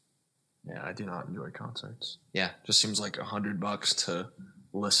 Jesus. Yeah, I do not enjoy concerts. Yeah. Just seems like $100 to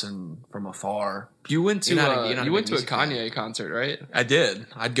listen from afar. You went to You're not a you went to a music fan. Kanye concert, right? I did.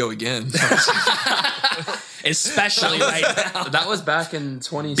 I'd go again. Especially right now. That was back in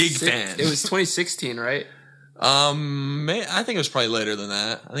 2016. Big fan. It was 2016, right? I think it was probably later than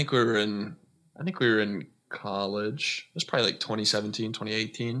that. I think we were in college. It was probably like 2017,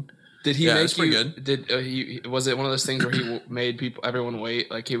 2018. Did he Yeah, make it's pretty you? good. Did was it one of those things where he made everyone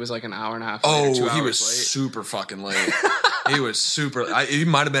wait? Like he was like an hour and a half. Late or 2 Oh, hours he was late. super fucking late. He was super. He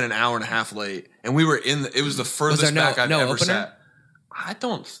might have been an hour and a half late, and we were in. It was the furthest there back I've no ever opener? sat. I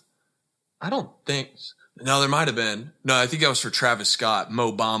don't think. No, there might have been. No, I think that was for Travis Scott.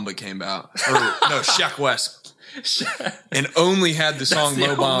 Mo Bamba came out. Or, no, Shaq West. And only had the song the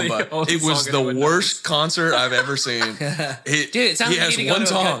Mo only Bamba. It was song the anyone worst concert I've ever seen. Dude, it sounds he like has you need to go one to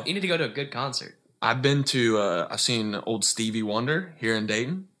song. you need to go to a good concert. I've been to. I've seen old Stevie Wonder here in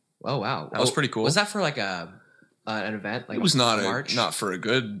Dayton. Oh wow, That was pretty cool. Was that for like an event? Like It was not a march. not for a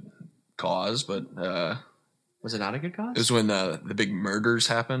good cause, but Was it not a good cause? it was when the big murders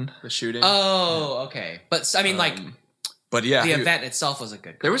happened. The shooting. Oh, okay. But I mean, like But yeah, the event itself was a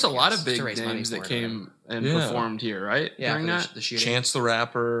good. Cause, there was a I lot guess, of big to raise money names for that it. came and Yeah. performed here, right? Yeah, During for that. the shooting. Chance the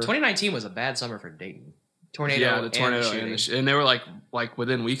Rapper. 2019 was a bad summer for Dayton. Tornado. Yeah, the tornado and the shooting. and they were like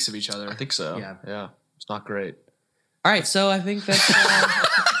within weeks of each other. I think so. Yeah. It's not great. All right, so I think that's.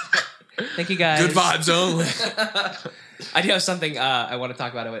 Thank you guys. Good vibes only. I do have something I want to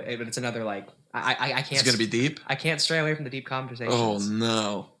talk about, but it's another like I can't. It's gonna be deep. I can't stray away from the deep conversations. Oh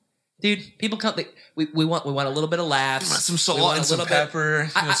no! Dude, people come. We want a little bit of laughs. Some We salt want and a some little bit- pepper.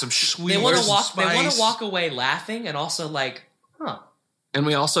 I- some sweet. They want to some walk. They want spice. to walk away laughing and also like, huh? And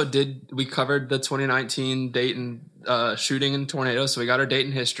we also we covered the 2019 Dayton shooting and tornado, so we got our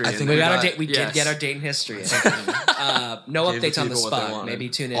Dayton history. I and think We got- did yes. get our Dayton history. No Gave the updates on the people what they Spug. wanted. Maybe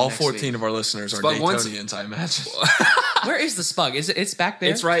tune in. All next 14 week. of our listeners are But once- Daytonians, I imagine. Where is the Spug? Is it? It's back there.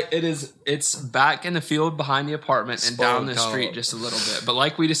 It's right. It is. It's back in the field behind the apartment and down the Spug, street oh. just a little bit. But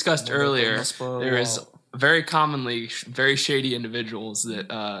like we discussed earlier, Spug. there is very commonly very shady individuals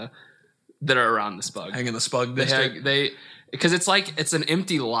that are around the Spug. Hanging the Spug district. Because it's an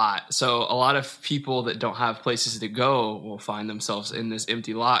empty lot, so a lot of people that don't have places to go will find themselves in this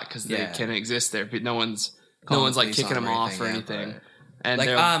empty lot because they Yeah. can exist there. But no one's Calling like police kicking on them them or off or anything, yeah, anything. right. And like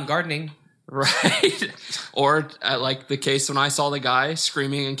they're gardening. right, or like the case when I saw the guy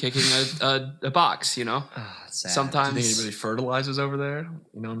screaming and kicking a box. You know, Oh, it's sad. Do sometimes you think anybody fertilizes over there?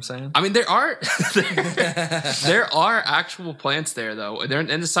 You know what I'm saying? I mean, there are there are actual plants there though. They're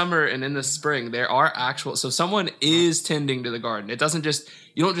in the summer and in the spring. There are actual. So someone is tending to the garden. It doesn't just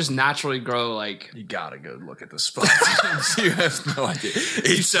you don't just naturally grow like. You gotta go look at the Spug. You have no idea.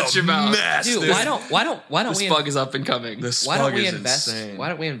 It's such a a mouth. mess. Dude, why don't The we Spug is up and coming. The why don't Spug we is invest? insane. Why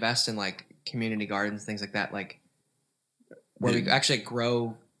don't we invest in like community gardens, things like that, like where we Yeah. actually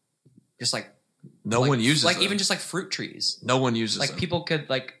grow, just like No like, one uses like them. even just like fruit trees. No one uses Like them. people could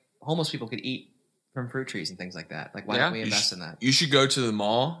like homeless people could eat from fruit trees and things like that. Like why Yeah. don't we You invest should- in that? You should go to the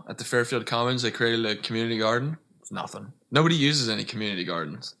mall at the Fairfield Commons. They created a community garden. It's nothing. Nobody uses any community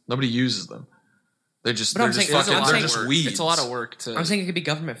gardens. Nobody uses them. They're just But they're I'm just saying- fucking I'm they're saying- just work. weeds. It's a lot of work to. I'm saying it could be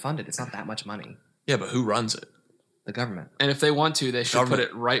government funded. It's not that much money. Yeah, but who runs it? The government. And if they want to, they should Government. put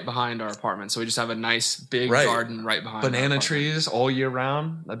it right behind our apartment. So we just have a nice big Right. garden right behind. our Banana apartment. trees all year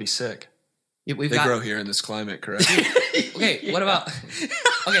round. That'd be sick. Yeah, we've They got grow here in this climate, correct? okay. What about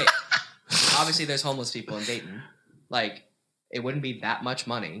okay? Obviously, there's homeless people in Dayton. Like, it wouldn't be that much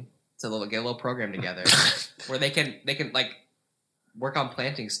money to get a little program together where they can like work on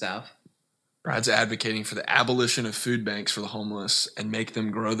planting stuff Brad's advocating for the abolition of food banks for the homeless and make them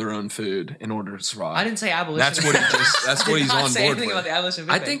grow their own food in order to survive. I didn't say abolition. That's what that's what he's on say board anything with. about the abolition.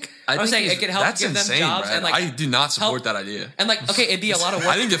 Of I food think bank. I I'm think saying it could help That's give insane, them jobs Brad. and like I do not support help- that idea. and like okay, it'd be a lot of work.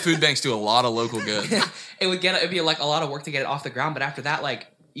 I think the food banks do a lot of local good. It'd be like a lot of work to get it off the ground, but after that, like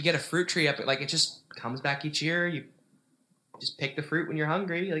you get a fruit tree up, like it just comes back each year. You just pick the fruit when you're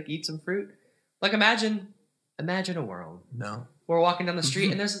hungry, like eat some fruit. Like imagine a world. No. We're walking down the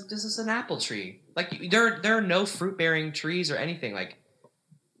street and there's just an apple tree. Like there are no fruit bearing trees or anything like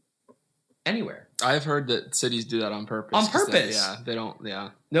anywhere. I've heard that cities do that on purpose. On 'cause purpose? They don't. Yeah.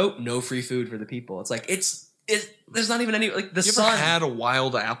 Nope, no free food for the people. It's like there's not even any like the You sun. ever had a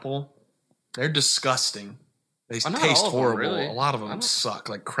wild apple? They're disgusting. They Well, not taste all of them, horrible. really. A lot of I them don't- suck.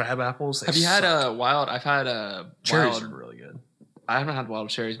 Like crab apples. They Have you had suck. a wild? I've had a cherries wild. are really good. I haven't had wild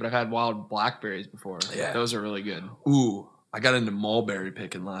cherries, but I've had wild blackberries before. Yeah. Those are really good. Ooh, I got into mulberry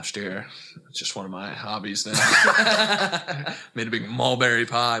picking last year. It's just one of my hobbies now. Made a big mulberry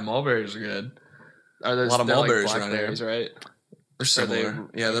pie. Mulberries are good. Are those A lot of they're like mulberries around blackberries, right? They're similar.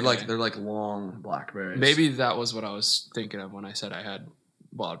 They're okay. like long blackberries. Maybe that was what I was thinking of when I said I had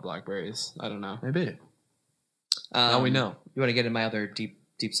wild blackberries. I don't know. Maybe. Now we know. You want to get in my other deep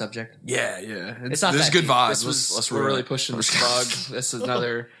subject? Yeah, yeah. It's not this is that good deep. vibes. Let's We're roll really it. pushing the spug. This is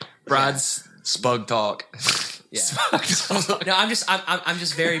another Brad's. Spug talk. Yeah. Spug talk. No, I'm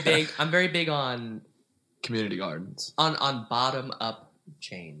just very big. I'm very big on Community gardens. bottom up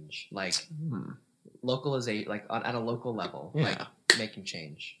change, like localization, like at a local level, Yeah. like making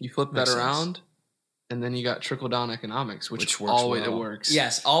change. You flip that Makes sense. around, and then you got trickle down economics, which works always well. it works.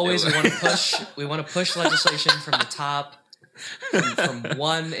 Yes, always we want to push. We want to push legislation from the top, from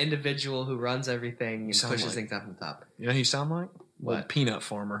one individual who runs everything and sound pushes like- things up from the top. You know who you sound like? What? Old peanut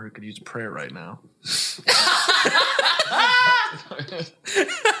farmer who could use a prayer right now.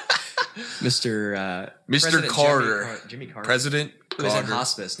 Mr. Mr. Carter. Jimmy Carter, President who is in Carter.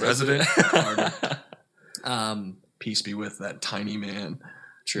 hospice. now. President Carter. Peace Peace be with that tiny man.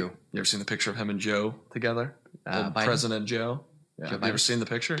 True. You ever seen the picture of him and Joe together? Old Biden? President Joe. Yeah. Joe Have you ever Biden? seen the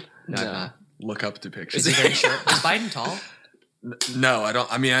picture? No, I'm No. not. Look up the picture. Is he very short? Is Biden tall? No, I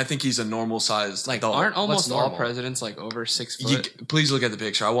don't. I mean, I think he's a normal sized Like, adult. Aren't almost all normal? presidents like over 6 You, foot? please look at the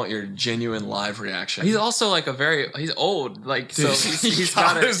picture. I want your genuine live reaction. He's also like he's old. Like so Dude, he's you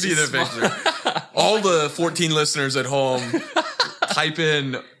got gotta see the picture. All the 14 listeners at home, type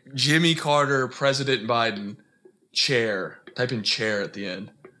in Jimmy Carter, President Biden, chair. Type in chair at the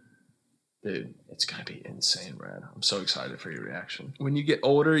end. Dude, it's gonna be insane, Brad. I'm so excited for your reaction. When you get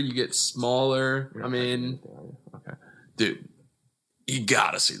older, you get smaller. I mean, okay, dude, you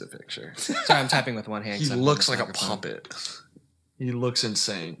gotta see the picture. Sorry, I'm typing with one hand. He 'cause I'm looks on like the a microphone. puppet. He looks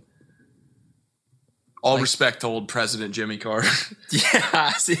insane. All respect to old President Jimmy Carter.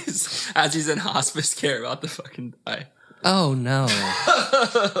 yeah, as he's in hospice care about to fucking die. Oh no!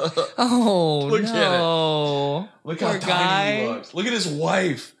 Oh Look at no! Look Poor how tiny he looks. Look at his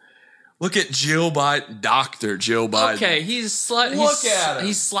wife. Look at Jill Biden, Dr. Jill Biden. Okay, Look at him.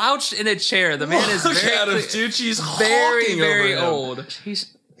 He's slouched in a chair. The man is Look very at him, cle- dude. She's very hawking very over him. old.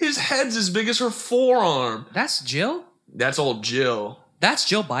 His head's as big as her forearm. That's Jill. That's old Jill. That's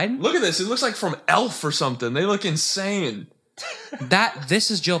Jill Biden. Look at this. It looks like from Elf or something. They look insane. This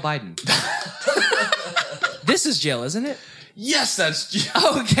is Jill Biden. This is Jill, isn't it? Yes, that's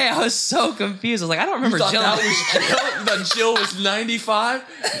Jill. Okay, I was so confused. I was like, I don't remember You thought Jill. that was Jill? You thought Jill was 95?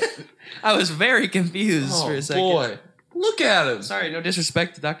 I was very confused for a second. boy. Look at him. Sorry, no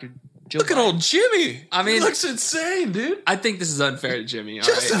disrespect to Dr. Jill. Look at Biden. old Jimmy. I mean- he looks insane, dude. I think this is unfair to Jimmy. all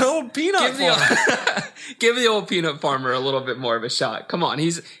Just right? an old peanut Give farmer. give the old peanut farmer a little bit more of a shot. Come on,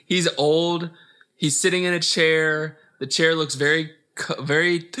 he's old. He's sitting in a chair. The chair looks very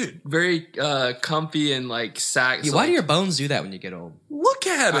comfy and like sack. Yeah, why do your bones do that when you get old? Look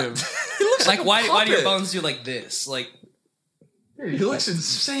at him. He looks like, Like, a why do your puppet. bones do like this? Like, He looks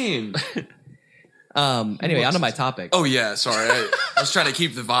insane. anyway, on to my topic. Oh yeah, sorry. I was trying to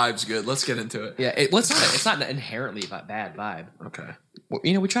keep the vibes good. Let's get into it. Yeah, it's not an inherently bad vibe. Okay.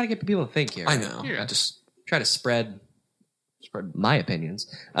 You know, we try to get people to think here. I right? know. Yeah. I just Try to spread my opinions.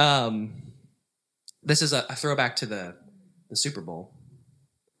 This is a throwback to the Super Bowl.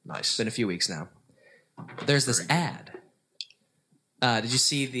 nice. It's been a few weeks now. There's this ad. Did you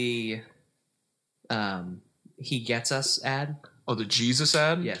see the He Gets Us ad? Oh, the Jesus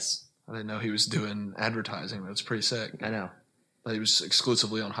ad? Yes, I didn't know he was doing advertising. That's pretty sick. I know. He was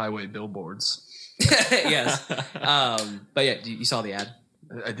exclusively on highway billboards. Yes. But yeah, you saw the ad.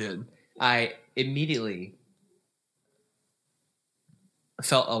 I did. I immediately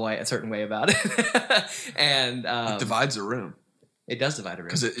felt a certain way about it. And It divides the room. It does divide a room.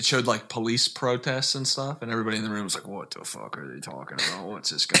 Because it showed like police protests and stuff, and everybody in the room was like, "What the fuck are they talking about? What's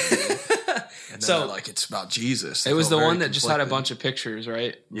this going to be?" And then So- they're like, it's about Jesus. It was the They felt one very that just had a conflicted. bunch of pictures,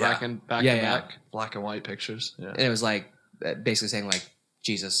 right? Yeah. Back and Yeah. back. black and white pictures. Yeah. And it was like basically saying like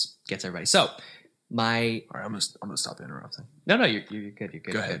Jesus gets everybody. So my All right, I'm gonna stop interrupting. no, you're good. You're good.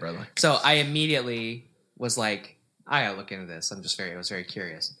 Go you're ahead, good. brother. So I immediately was like, I gotta look into this. I was very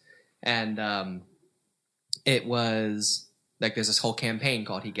curious, and it was like there's this whole campaign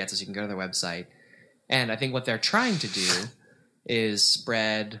called He Gets Us. You can go to their website, and I think what they're trying to do is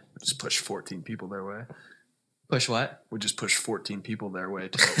spread Just push 14 people their way. push what? We just push 14 people their way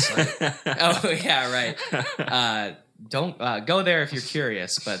to that site. Oh yeah, right. Don't go there if you're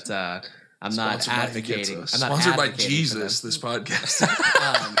curious, but I'm not Sponsored by advocating. Gets Us. I'm not Sponsored by advocating for Jesus. them. This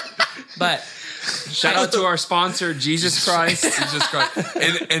podcast. But Shout out to our sponsor, Jesus Christ. Jesus Christ.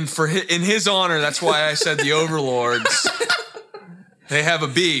 And for in his honor, that's why I said the overlords. They have a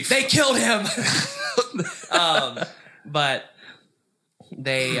beef. they killed him. But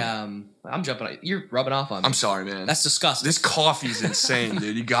they, I'm jumping. You're rubbing off on me. I'm sorry, man. That's disgusting. This coffee's insane,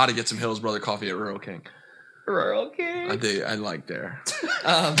 dude. You got to get some Hills Brother coffee at Rural King. okay. I like there.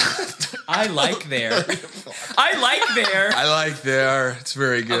 I like there. I like there. I like there. It's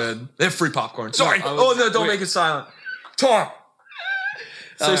very good. They have free popcorn. Sorry. No, Don't make it silent. Talk.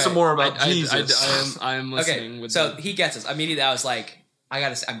 Say All some right. more about Jesus. I am listening. Okay, with so the- He Gets Us. Immediately, I was like,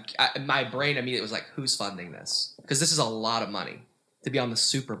 my brain immediately was like, who's funding this? Because this is a lot of money to be on the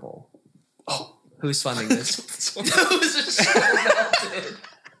Super Bowl. Oh. Who's funding this? Those are so melted.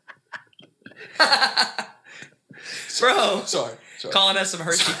 Bro, Sorry. calling us some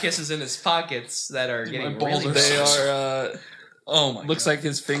Hershey Kisses in his pockets that are getting balls really are they big. are. Oh my Looks God. like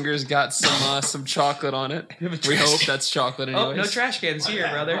his fingers got some chocolate on it. We trash hope can. that's chocolate. Anyways. Oh, no trash cans here,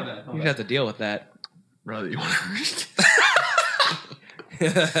 brother. my You have to deal with that. Brother, you want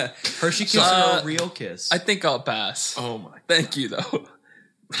Hershey Kiss So, or a real kiss? I think I'll pass. Oh my. Thank you, though.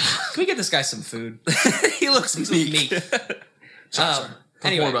 Can we get this guy some food? He looks Meek. Sorry.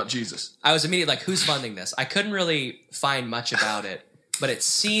 Anyway. More about Jesus. I was immediately like, who's funding this? I couldn't really find much about it, but it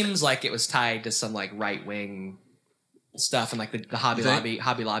seems like it was tied to some like right wing stuff and like the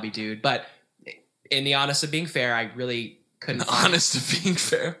Hobby Lobby dude. But in the honest of being fair, I really couldn't find Honest to being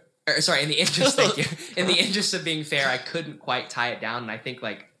fair. in the interest thank you. In the interest of being fair, I couldn't quite tie it down. And I think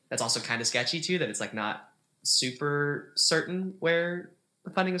like that's also kind of sketchy too, that it's like not super certain where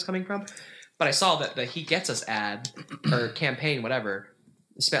the funding is coming from. But I saw that the He Gets Us ad or campaign, whatever,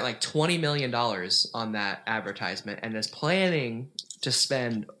 spent like $20 million on that advertisement and is planning to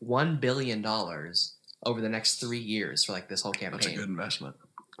spend $1 billion over the next 3 years for like this whole campaign. That's a good investment.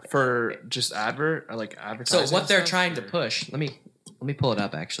 For just advertising. So what they're stuff, trying to or- push, let me pull it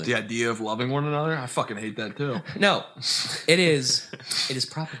up actually. The idea of loving one another, I fucking hate that too. No, it is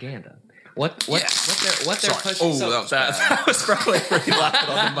propaganda. What they're Sorry. pushing. Oh, so that was bad. That was probably pretty loud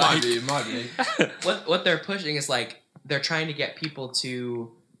on the mic. My bad. what they're pushing is like they're trying to get people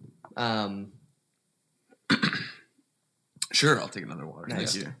to Sure, I'll take another water.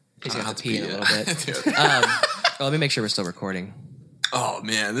 Nice. Thank you. He's I gonna have don't to pee in a little bit. Dude. Let me make sure we're still recording. Oh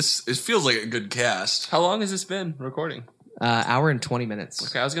man, it feels like a good cast. How long has this been recording? Hour and 20 minutes.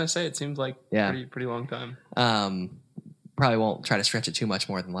 Okay, I was gonna say it seems like Yeah. pretty long time. Probably won't try to stretch it too much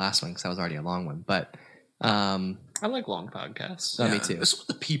more than the last one because that was already a long one. But I like long podcasts. me too. This is what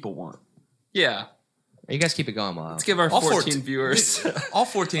the people want. Yeah, You guys keep it going while let's give our All 14 viewers. All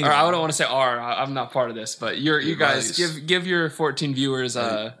 14. Or I don't want to say our. I'm not part of this, but you guys Right. give your 14 viewers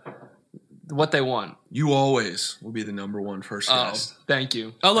what they want. You always will be the number one first Oh, guest. thank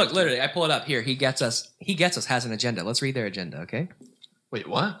you. Oh, look, literally, I pull it up here. He Gets Us has an agenda. Let's read their agenda, okay? Wait,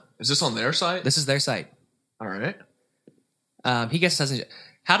 what? Is this on their site? This is their site. All right. He Gets Us has an agenda.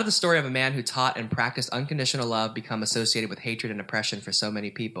 How did the story of a man who taught and practiced unconditional love become associated with hatred and oppression for so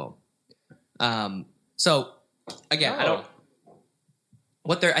many people? So, again, I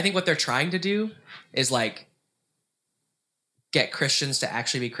think what they're trying to do is like get Christians to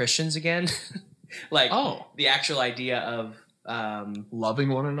actually be Christians again. Like the actual idea of Loving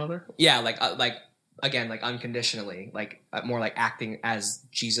one another? yeah, like again, like unconditionally, like more like acting as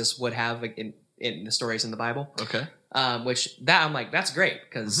Jesus would have like, in the stories in the Bible. Okay. Which that I'm like, that's great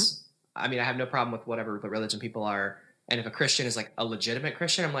because I mean I have no problem with whatever the religion people are, and if a Christian is like a legitimate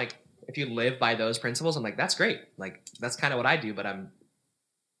Christian, I'm like, if you live by those principles, I'm like, that's great. Like that's kind of what I do, but I'm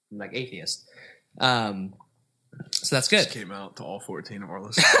like atheist. So that's good. Just came out to all 14 of our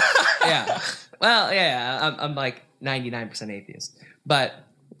listeners. Yeah. Well, yeah, I'm like 99% atheist. But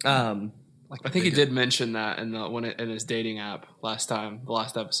I think he did mention that in his dating app the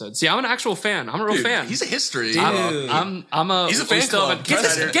last episode. See, I'm an actual fan. I'm a real fan. He's a history. Dude. He's a fan club.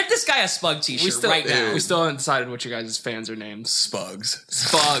 Get this guy a Spug t-shirt right now. We still haven't decided what your guys' fans are named. Spugs.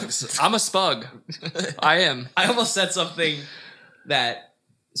 I'm a Spug. I am. I almost said something that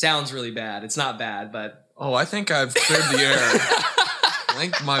sounds really bad. It's not bad, but... Oh, I think I've cleared the air. I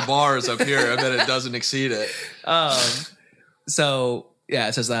think my bar is up here. I bet it doesn't exceed it. So, yeah,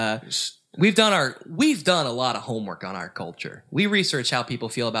 it says... We've done a lot of homework on our culture. We research how people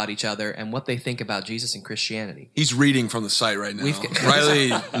feel about each other and what they think about Jesus and Christianity. He's reading from the site right now.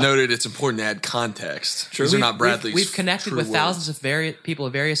 Riley noted it's important to add context. These are not Bradley's. We've connected with thousands of people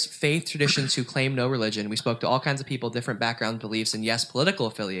of various faith traditions who claim no religion. We spoke to all kinds of people, different backgrounds, beliefs, and yes, political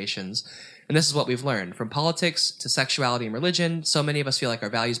affiliations. And this is what we've learned. From politics to sexuality and religion, so many of us feel like our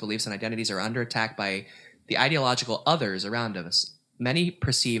values, beliefs, and identities are under attack by the ideological others around us. Many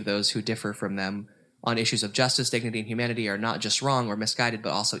perceive those who differ from them on issues of justice, dignity, and humanity are not just wrong or misguided,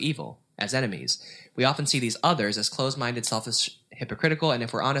 but also evil, as enemies. We often see these others as closed-minded, selfish, hypocritical, and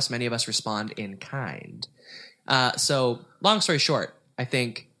if we're honest, many of us respond in kind. So, long story short, I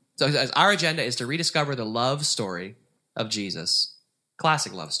think our agenda is to rediscover the love story of Jesus.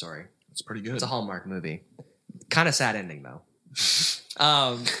 Classic love story. It's pretty good. It's a Hallmark movie. Kind of sad ending, though.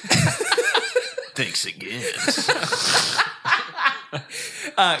 Thanks again.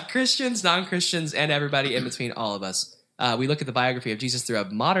 Christians, non-Christians, and everybody in between, all of us. We look at the biography of Jesus through a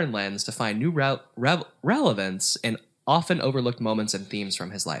modern lens to find new relevance in often overlooked moments and themes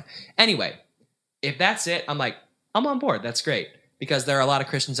from his life. Anyway, if that's it, I'm on board. That's great. Because there are a lot of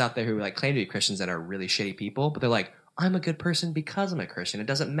Christians out there who claim to be Christians that are really shitty people, but they're like, I'm a good person because I'm a Christian. It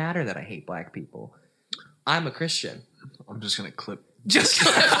doesn't matter that I hate black people. I'm a Christian. I'm just going to clip. Just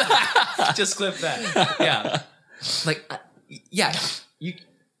clip that. Just clip that. Yeah. Yeah,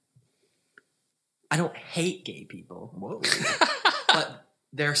 I don't hate gay people. Whoa. But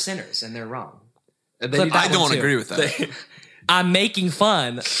they're sinners and they're wrong. And I don't agree with that. I'm making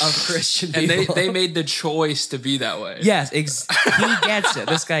fun of Christian people. And they made the choice to be that way. Yes, he gets it.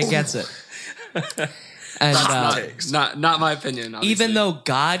 This guy gets it. And not my opinion, obviously. Even though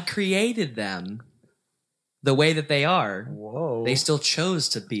God created them the way that they are, whoa, they still chose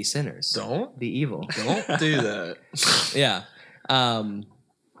to be sinners. Don't be evil. Don't do that. Yeah.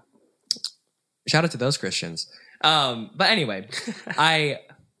 Shout out to those Christians. But anyway, I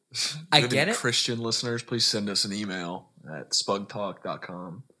get it. Christian listeners, please send us an email at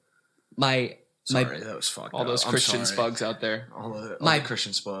spugtalk.com. Sorry, that was fucked all up. those Christian spugs out there. All the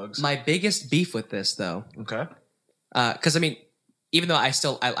Christian spugs. My biggest beef with this, though. Okay. Because, even though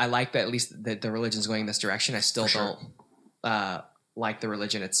I like that at least the religion's going in this direction, I still don't like the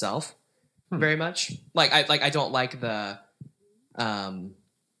religion itself very much. I don't like the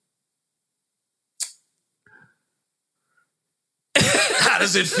How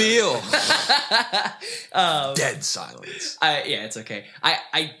does it feel? Dead silence. Yeah, it's okay.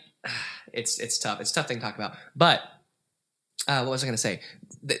 It's tough. It's a tough thing to talk about. But what was I going to say?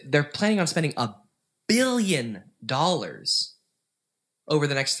 They're planning on spending $1 billion over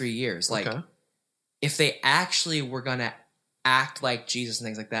the next 3 years. If they actually were going to act like Jesus and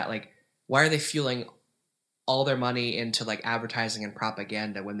things like that, why are they fueling all their money into advertising and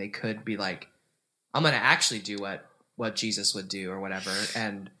propaganda when they could be I'm going to actually do what Jesus would do or whatever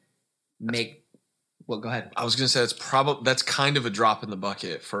and make... Well, go ahead. I was going to say that's kind of a drop in the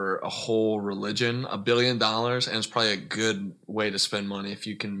bucket for a whole religion, $1 billion, and it's probably a good way to spend money if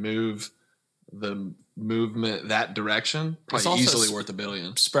you can move the movement that direction. Probably easily worth $1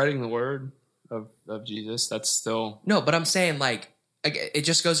 billion. Spreading the word of Jesus, that's still no. But I'm saying it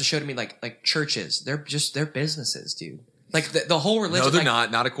just goes to show to me churches, they're businesses, dude. The whole religion. No, they're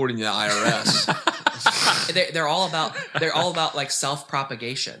not. Not according to the IRS. They're all about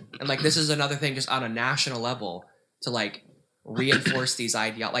self-propagation, and this is another thing just on a national level to reinforce these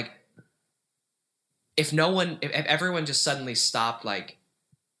if everyone just suddenly stopped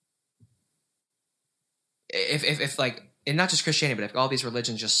if and not just Christianity, but if all these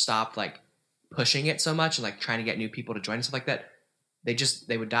religions just stopped pushing it so much and trying to get new people to join and stuff like that,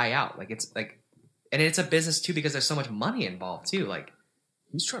 they would die out. And it's a business too because there's so much money involved too.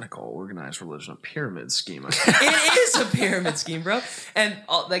 He's trying to call organized religion a pyramid scheme. It is a pyramid scheme, bro. And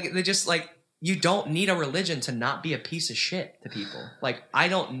they just you don't need a religion to not be a piece of shit to people. I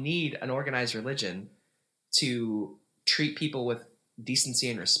don't need an organized religion to treat people with decency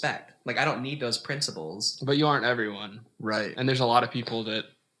and respect. I don't need those principles. But you aren't everyone, right? And there's a lot of people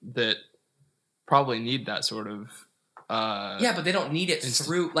that probably need that sort of. Yeah, but they don't need it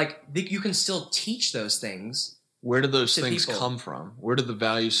through. You can still teach those things Where do those to things people. come from? Where do the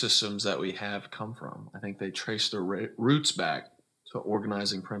value systems that we have come from? I think they trace their roots back to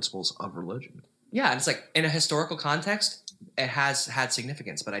organizing principles of religion. Yeah, and it's like in a historical context, it has had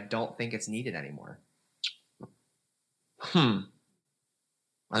significance, but I don't think it's needed anymore. I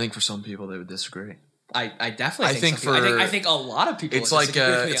think for some people they would disagree. I definitely think I think a lot of people. It's like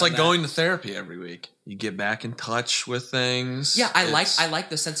going to therapy every week. You get back in touch with things. Yeah, I like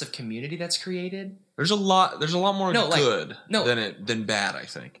the sense of community that's created. There's a lot more good than bad, I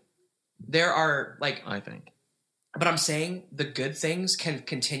think. There are I think. But I'm saying the good things can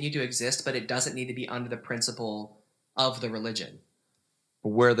continue to exist, but it doesn't need to be under the principle of the religion.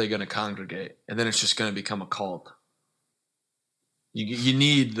 But where are they going to congregate? And then it's just going to become a cult. You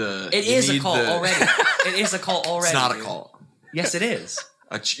need the... It is a cult already. It is a cult already. It's not a cult. Yes, it is.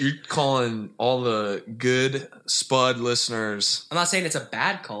 You're calling all the good Spud listeners... I'm not saying it's a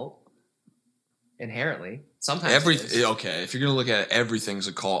bad cult, inherently. Sometimes it is. Okay, if you're going to look at it, everything's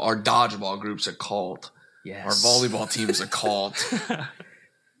a cult. Our dodgeball group's a cult. Yes. Our volleyball team's a cult.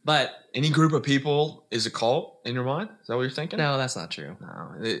 But... Any group of people is a cult in your mind? Is that what you're thinking? No, that's not true.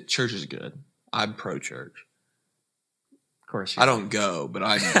 No, church is good. I'm pro-church. Of course, I don't go, but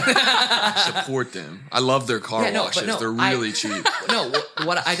I support them. I love their car washes. They're really cheap. No,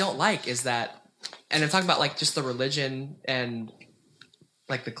 what I don't like is that, and I'm talking about like just the religion and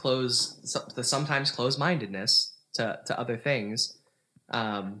like the sometimes closed-mindedness to other things.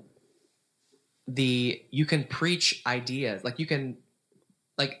 You can preach ideas, like you can,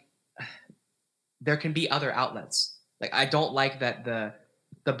 like there can be other outlets. Like I don't like that the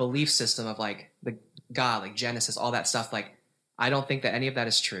belief system of like the God, like Genesis, all that stuff, like. I don't think that any of that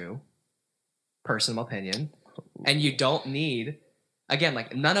is true. Personal opinion. And you don't need, again,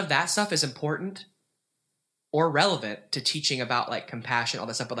 like none of that stuff is important or relevant to teaching about like compassion, all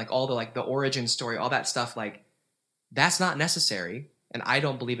that stuff, but like all the origin story, all that stuff, like that's not necessary. And I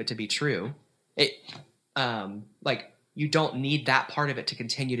don't believe it to be true. Like you don't need that part of it to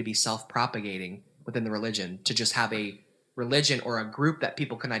continue to be self-propagating within the religion, to just have a religion or a group that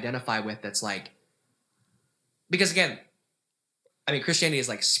people can identify with that's like, because again, I mean, Christianity is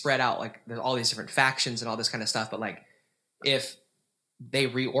like spread out, like there's all these different factions and all this kind of stuff. But like, if they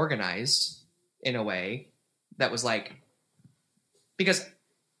reorganized in a way that was like, because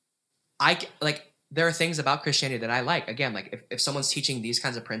there are things about Christianity that I like. Again, like if someone's teaching these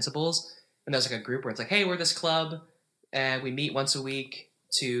kinds of principles and there's like a group where it's like, hey, we're this club and we meet once a week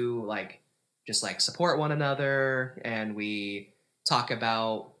to like, just like support one another. And we talk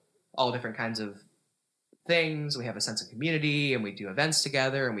about all different kinds of things. We have a sense of community and we do events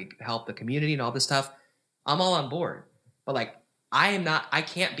together and we help the community and all this stuff. I'm all on board. But like, I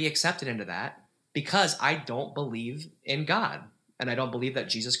can't be accepted into that because I don't believe in God. And I don't believe that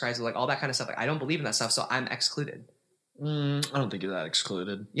Jesus Christ is like all that kind of stuff. Like I don't believe in that stuff. So I'm excluded. I don't think you're that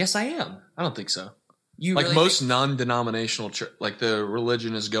excluded. Yes, I am. I don't think so. You like really most non-denominational like the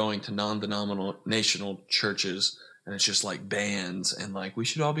religion is going to non-denominational churches and it's just like bands and like we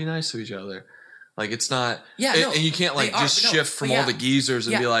should all be nice to each other. Like it's not, and you can't like just shift from all the geezers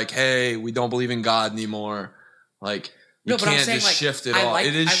and be like, hey, we don't believe in God anymore. Like you can't just shift it all.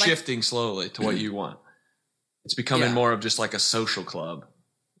 It is shifting slowly to what you want. It's becoming more of just like a social club.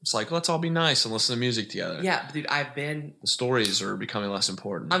 It's like, let's all be nice and listen to music together. Yeah, dude, the stories are becoming less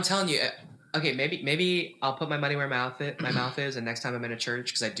important. I'm telling you, okay, maybe I'll put my money where my mouth is, and next time I'm in a church,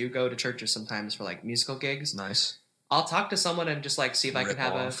 because I do go to churches sometimes for like musical gigs. Nice. I'll talk to someone and just like see if I can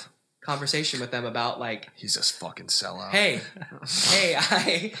have a conversation with them about like, he's just fucking sellout. Hey,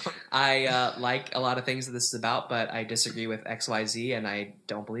 I like a lot of things that this is about, but I disagree with XYZ and I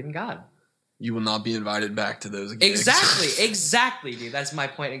don't believe in God. You will not be invited back to those gigs. Exactly, dude. That's my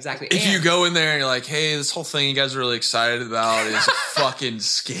point. Exactly. If you go in there and you're like, hey, this whole thing you guys are really excited about is a fucking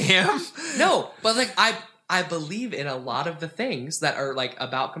scam. No, but like I believe in a lot of the things that are like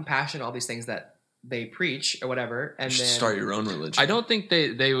about compassion, all these things that they preach or whatever, and then start your own religion. I don't think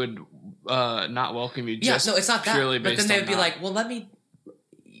they would not welcome you. Just it's not that. Purely but based then on they'd be that. like, well,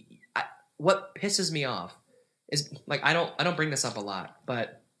 what pisses me off is like I don't bring this up a lot,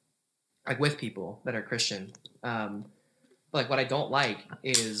 but like with people that are Christian, like what I don't like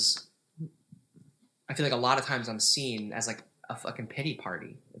is I feel like a lot of times I'm seen as like a fucking pity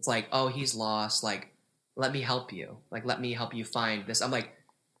party. It's like, oh, he's lost. Like, let me help you. Like, let me help you find this. I'm like,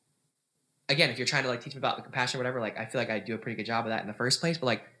 again, if you're trying to like teach me about the compassion or whatever, like I feel like I do a pretty good job of that in the first place. But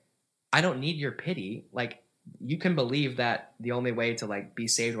like, I don't need your pity. Like, you can believe that the only way to like be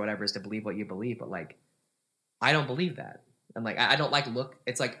saved or whatever is to believe what you believe. But like, I don't believe that. And like, I don't like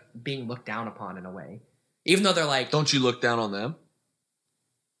it's like being looked down upon in a way, even though they're like, don't you look down on them?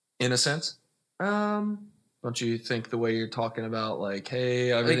 In a sense? Don't you think the way you're talking about, like,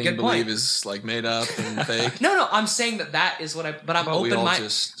 hey, everything good you believe point. is like made up and fake? No, I'm saying that is what but I'm But we all open-minded.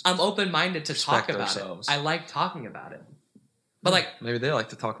 just I'm open-minded to talk respect about ourselves. it. I like talking about it. But like, maybe they like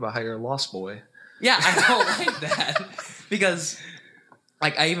to talk about how you're a lost boy. yeah, I don't like that because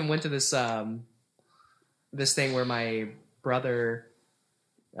like I even went to this this thing where my brother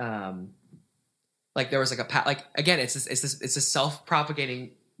like there was like like again it's a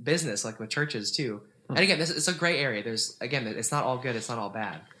self-propagating business like with churches too. And again, it's a gray area. There's again, it's not all good, it's not all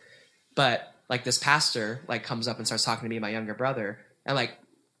bad. But like this pastor like comes up and starts talking to me and my younger brother, and like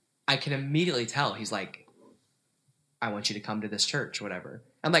I can immediately tell he's like, I want you to come to this church, whatever.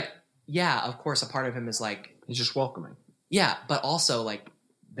 I'm like, yeah, of course. A part of him is like, He's just welcoming. yeah, but also like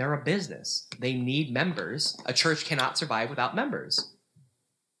they're a business. They need members. A church cannot survive without members.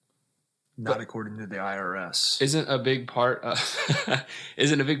 Not according to the IRS. Isn't a big part of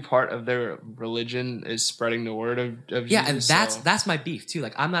their religion is spreading the word of Jesus? Yeah, and that's my beef too.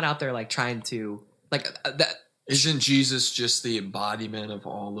 Like I'm not out there like trying to like that. Isn't Jesus just the embodiment of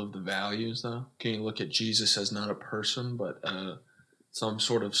all of the values, though? Can you look at Jesus as not a person, but some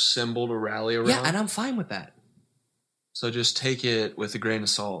sort of symbol to rally around? Yeah, and I'm fine with that. So just take it with a grain of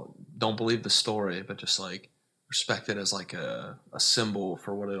salt. Don't believe the story, but just like respect it as like a symbol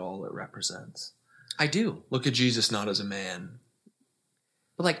for what it represents. I do. Look at Jesus not as a man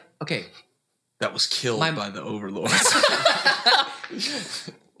But like, okay, that was killed by the overlords.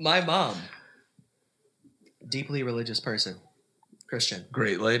 my mom, deeply religious person, Christian.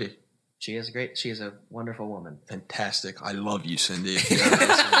 Great lady. She is a wonderful woman. Fantastic. I love you, Cindy.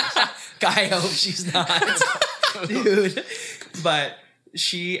 I hope she's not. Dude. But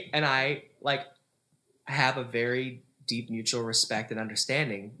she and I like have a very deep mutual respect and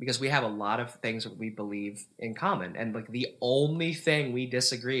understanding because we have a lot of things that we believe in common. And like the only thing we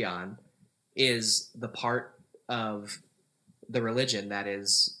disagree on is the part of the religion that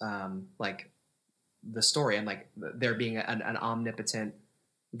is like the story and like there being an omnipotent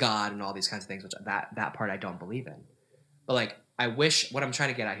God and all these kinds of things, which that part I don't believe in. But like I wish, what I'm trying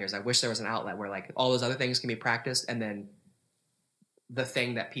to get at here is I wish there was an outlet where like all those other things can be practiced and then the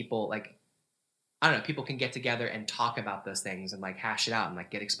thing that people like, I don't know, people can get together and talk about those things and like hash it out and like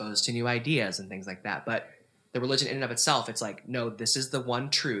get exposed to new ideas and things like that. But the religion in and of itself, it's like, no, this is the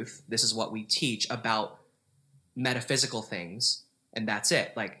one truth. This is what we teach about metaphysical things. And that's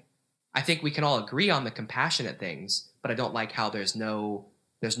it. Like, I think we can all agree on the compassionate things, but I don't like how this is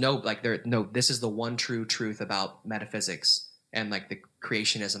the one true truth about metaphysics and like the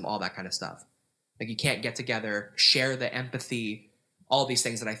creationism, all that kind of stuff. Like you can't get together, share the empathy, all these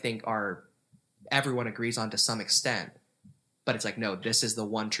things that I think are everyone agrees on to some extent, but it's like, no, this is the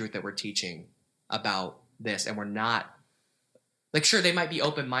one truth that we're teaching about this. And we're not like, sure, they might be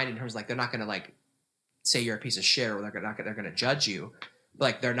open-minded in terms of like, they're not going to like say you're a piece of shit or they're going to judge you, but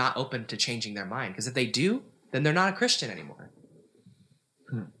like, they're not open to changing their mind. Cause if they do, then they're not a Christian anymore.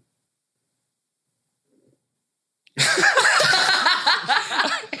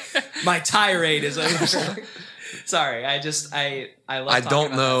 My tirade is over. Sorry, I love I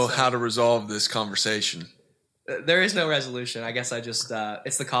don't know how how to resolve this conversation. There is no resolution. I guess I just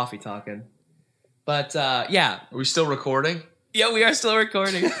it's the coffee talking. But yeah. Are we still recording? Yeah, we are still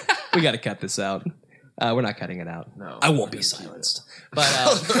recording. We got to cut this out. We're not cutting it out. No. I won't be silenced.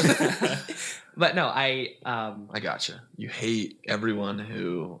 But but no, I gotcha. You hate everyone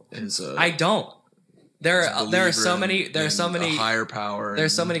who is I don't. There are so many a higher power.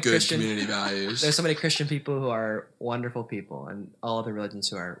 There's so many good Christian community values. There's so many Christian people who are wonderful people, and all other religions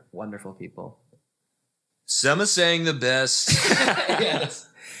who are wonderful people. Some are saying the best. Yes.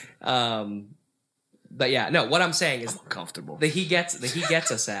 But yeah, no. What I'm saying is comfortable. He gets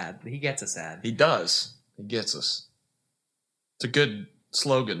us sad. He gets us sad. He does. He gets us. It's a good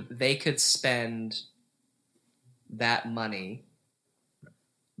slogan. They could spend that money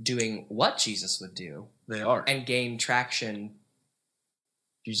doing what Jesus would do. They are. And gain traction.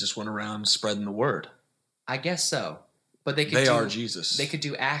 Jesus went around spreading the word. I guess so. But they are Jesus. They could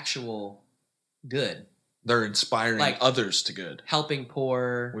do actual good. They're inspiring like others to good. Helping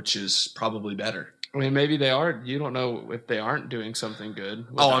poor. Which is probably better. I mean, maybe they are. You don't know if they aren't doing something good.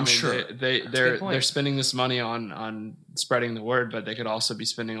 I'm sure. They're spending this money on spreading the word, but they could also be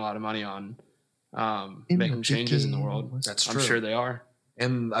spending a lot of money on making changes in the world. That's true. I'm sure they are.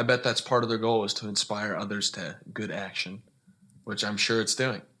 And I bet that's part of their goal is to inspire others to good action, which I'm sure it's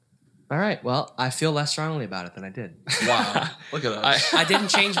doing. All right. Well, I feel less strongly about it than I did. Wow. Look at us. I didn't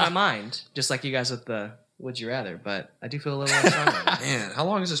change my mind, just like you guys with the Would You Rather, but I do feel a little less strongly. Man, how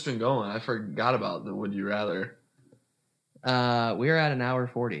long has this been going? I forgot about the Would You Rather. We're at an hour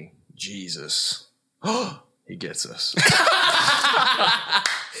 40. Jesus. He gets us.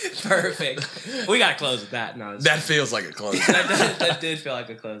 Perfect. We got to close with that. No, That feels like a closer. that did feel like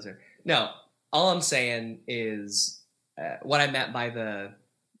a closer. No, all I'm saying is what I meant by the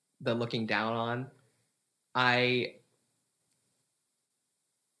looking down on. I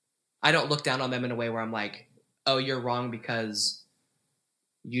don't look down on them in a way where I'm like, oh, you're wrong because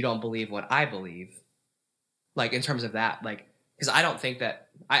you don't believe what I believe. Like in terms of that, like, because I don't think that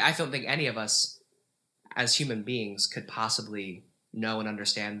I don't think any of us as human beings could possibly know and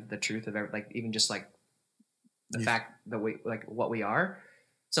understand the truth of like even just like the fact that we like what we are.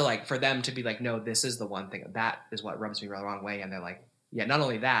 So like for them to be like, no, this is the one thing that is what rubs me the wrong way, and they're like, yeah, not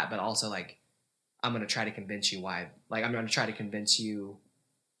only that, but also like I'm gonna try to convince you why. Like I'm gonna try to convince you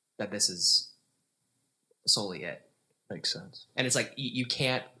that this is solely it. Makes sense. And it's like you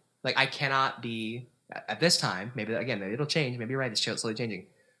can't like I cannot be at this time. Maybe it'll change. Maybe you're right. It's slowly changing.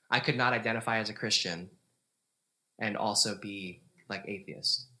 I could not identify as a Christian and also be like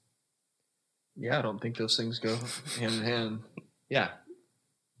atheist. Yeah, I don't think those things go hand in hand. Yeah.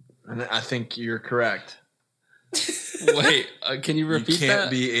 And I think you're correct. Wait, can you repeat that? You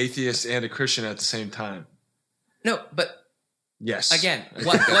can't be atheist and a Christian at the same time. No, but yes. Again,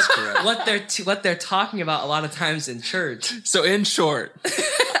 what they're talking about a lot of times in church. So in short,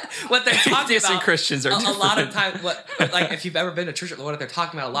 what they're talking atheists about and Christians are a lot of time. What like if you've ever been to church, what they're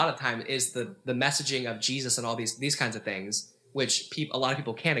talking about a lot of time is the messaging of Jesus and all these kinds of things, which a lot of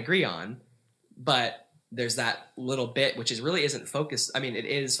people can't agree on. But there's that little bit which really isn't focused. I mean, it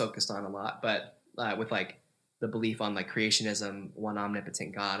is focused on a lot, but with like the belief on like creationism, one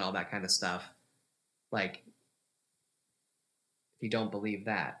omnipotent God, all that kind of stuff. Like, if you don't believe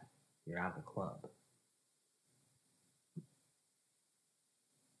that, you're out of the club.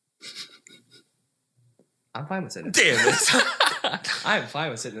 I'm fine with sitting. Damn it. I'm fine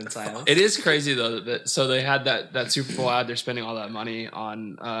with sitting in silence. it is crazy though that so they had that Super Bowl ad. They're spending all that money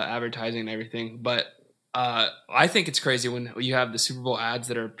on advertising and everything, but I think it's crazy when you have the Super Bowl ads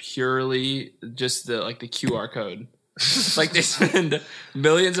that are purely just the QR code. Like they spend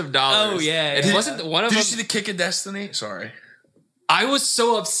millions of dollars. Oh yeah, It wasn't one of Did them. you see the Kick of Destiny? Sorry. I was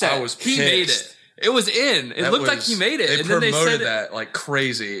so upset. I was He made pissed. it. It was in. It looked like he made it. They and then they promoted said that like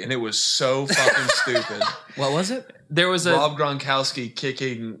crazy, and it was so fucking stupid. What was it? there was a Rob Gronkowski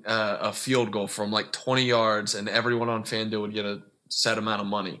kicking a field goal from like 20 yards, and everyone on FanDuel would get a set amount of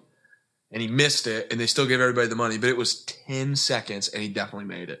money. And he missed it, and they still gave everybody the money, but it was 10 seconds, and he definitely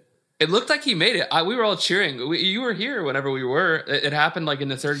made it. It looked like he made it. We were all cheering. You were here whenever we were. It happened like in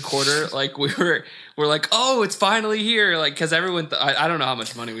the third quarter. Like we're like, oh, it's finally here. Like because everyone, I don't know how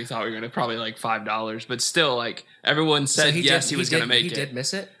much money we thought we were gonna. Probably like $5, but still, like everyone said yes, he was gonna make it. He did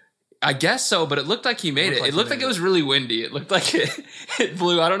miss it. I guess so, but it looked like he made it. It looked like it was really windy. It looked like it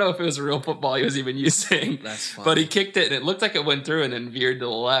blew. I don't know if it was real football he was even using. That's funny. But he kicked it, and it looked like it went through and then veered to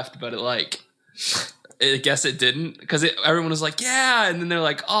the left. But I guess it didn't because everyone was like, yeah. And then they're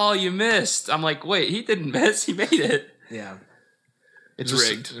like, oh, you missed. I'm like, wait, he didn't miss. He made it. Yeah. It's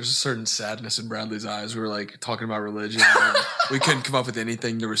rigged. There's a certain sadness in Bradley's eyes. We were like talking about religion. And we couldn't come up with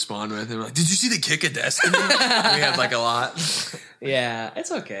anything to respond with. And we're like, did you see the Kick of Destiny? We had like a lot. Yeah,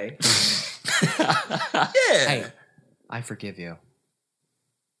 it's okay. Yeah. Hey, I forgive you.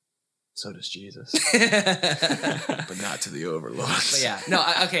 So does Jesus. But But not to the overlords. yeah, no,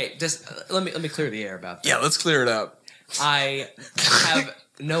 okay. Just let me clear the air about that. Yeah, let's clear it up. I have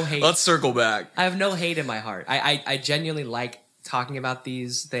no hate. Let's circle back. I have no hate in my heart. I genuinely like talking about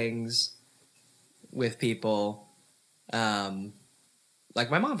these things with people. Like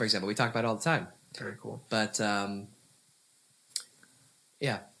my mom, for example, we talk about it all the time. Very cool. But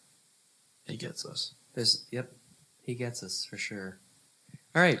yeah, He gets us. he gets us for sure.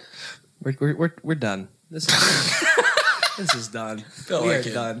 All right, we're done. This is done. Felt We like are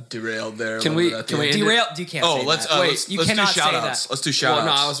it done. derailed there. Can we end end it? Derail? You can't. Oh, say let's that. let's you do cannot shout say outs. that. Let's do shout Well,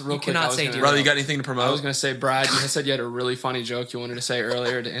 no, outs. I was real You quick. cannot I was say gonna- derail. Brother, you got anything to promote? I was going to say, Brad, you said you had a really funny joke you wanted to say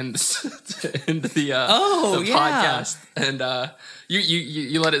earlier to end, to end the Oh, yeah. podcast. And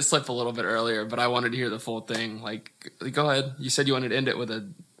you let it slip a little bit earlier, but I wanted to hear the full thing. Like, go ahead. You said you wanted to end it with a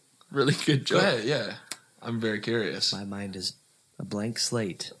really good Go joke. ahead, yeah. I'm very curious. My mind is a blank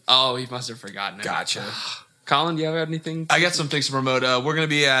slate. Oh, he must have forgotten it. Gotcha. Colin, do you have anything? I got some things to promote. We're going to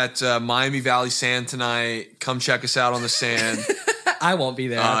be at Miami Valley Sand tonight. Come check us out on the sand. I won't be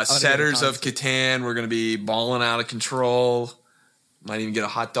there. Setters of Catan. We're going to be balling out of control. Might even get a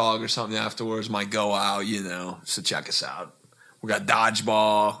hot dog or something afterwards. Might go out, so check us out. We got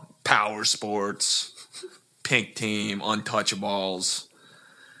dodgeball, power sports, pink team, untouchables.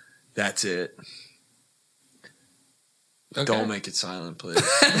 That's it. Okay. Don't make it silent, please.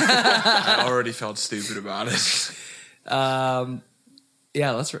 I already felt stupid about it.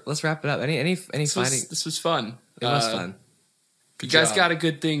 Yeah, let's wrap it up. Any finding? This was fun. It was fun. You guys got a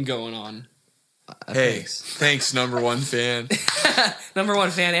good thing going on. Hey, thanks, number one fan. Number one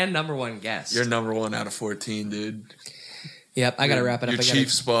fan and number one guest. You're number 1 out of 14, dude. Yep, I gotta wrap it up. You're Chief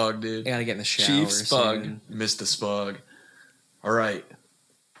Spug, dude. I gotta get in the shower. Chief Spug. soon. Mr. Spug. All right.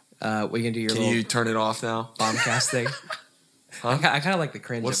 What you gonna do your Can little you turn it off now? bombcast thing? Huh? I kind of like the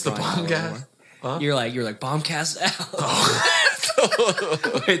cringe. What's of the going out a little bombcast? more. Huh? You're like bombcast out.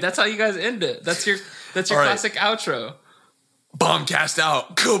 Oh. Wait, that's how you guys end it. That's your All right. classic outro. Bombcast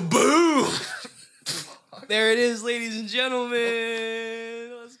out. Kaboom! There it is, ladies and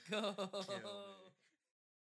gentlemen. Let's go.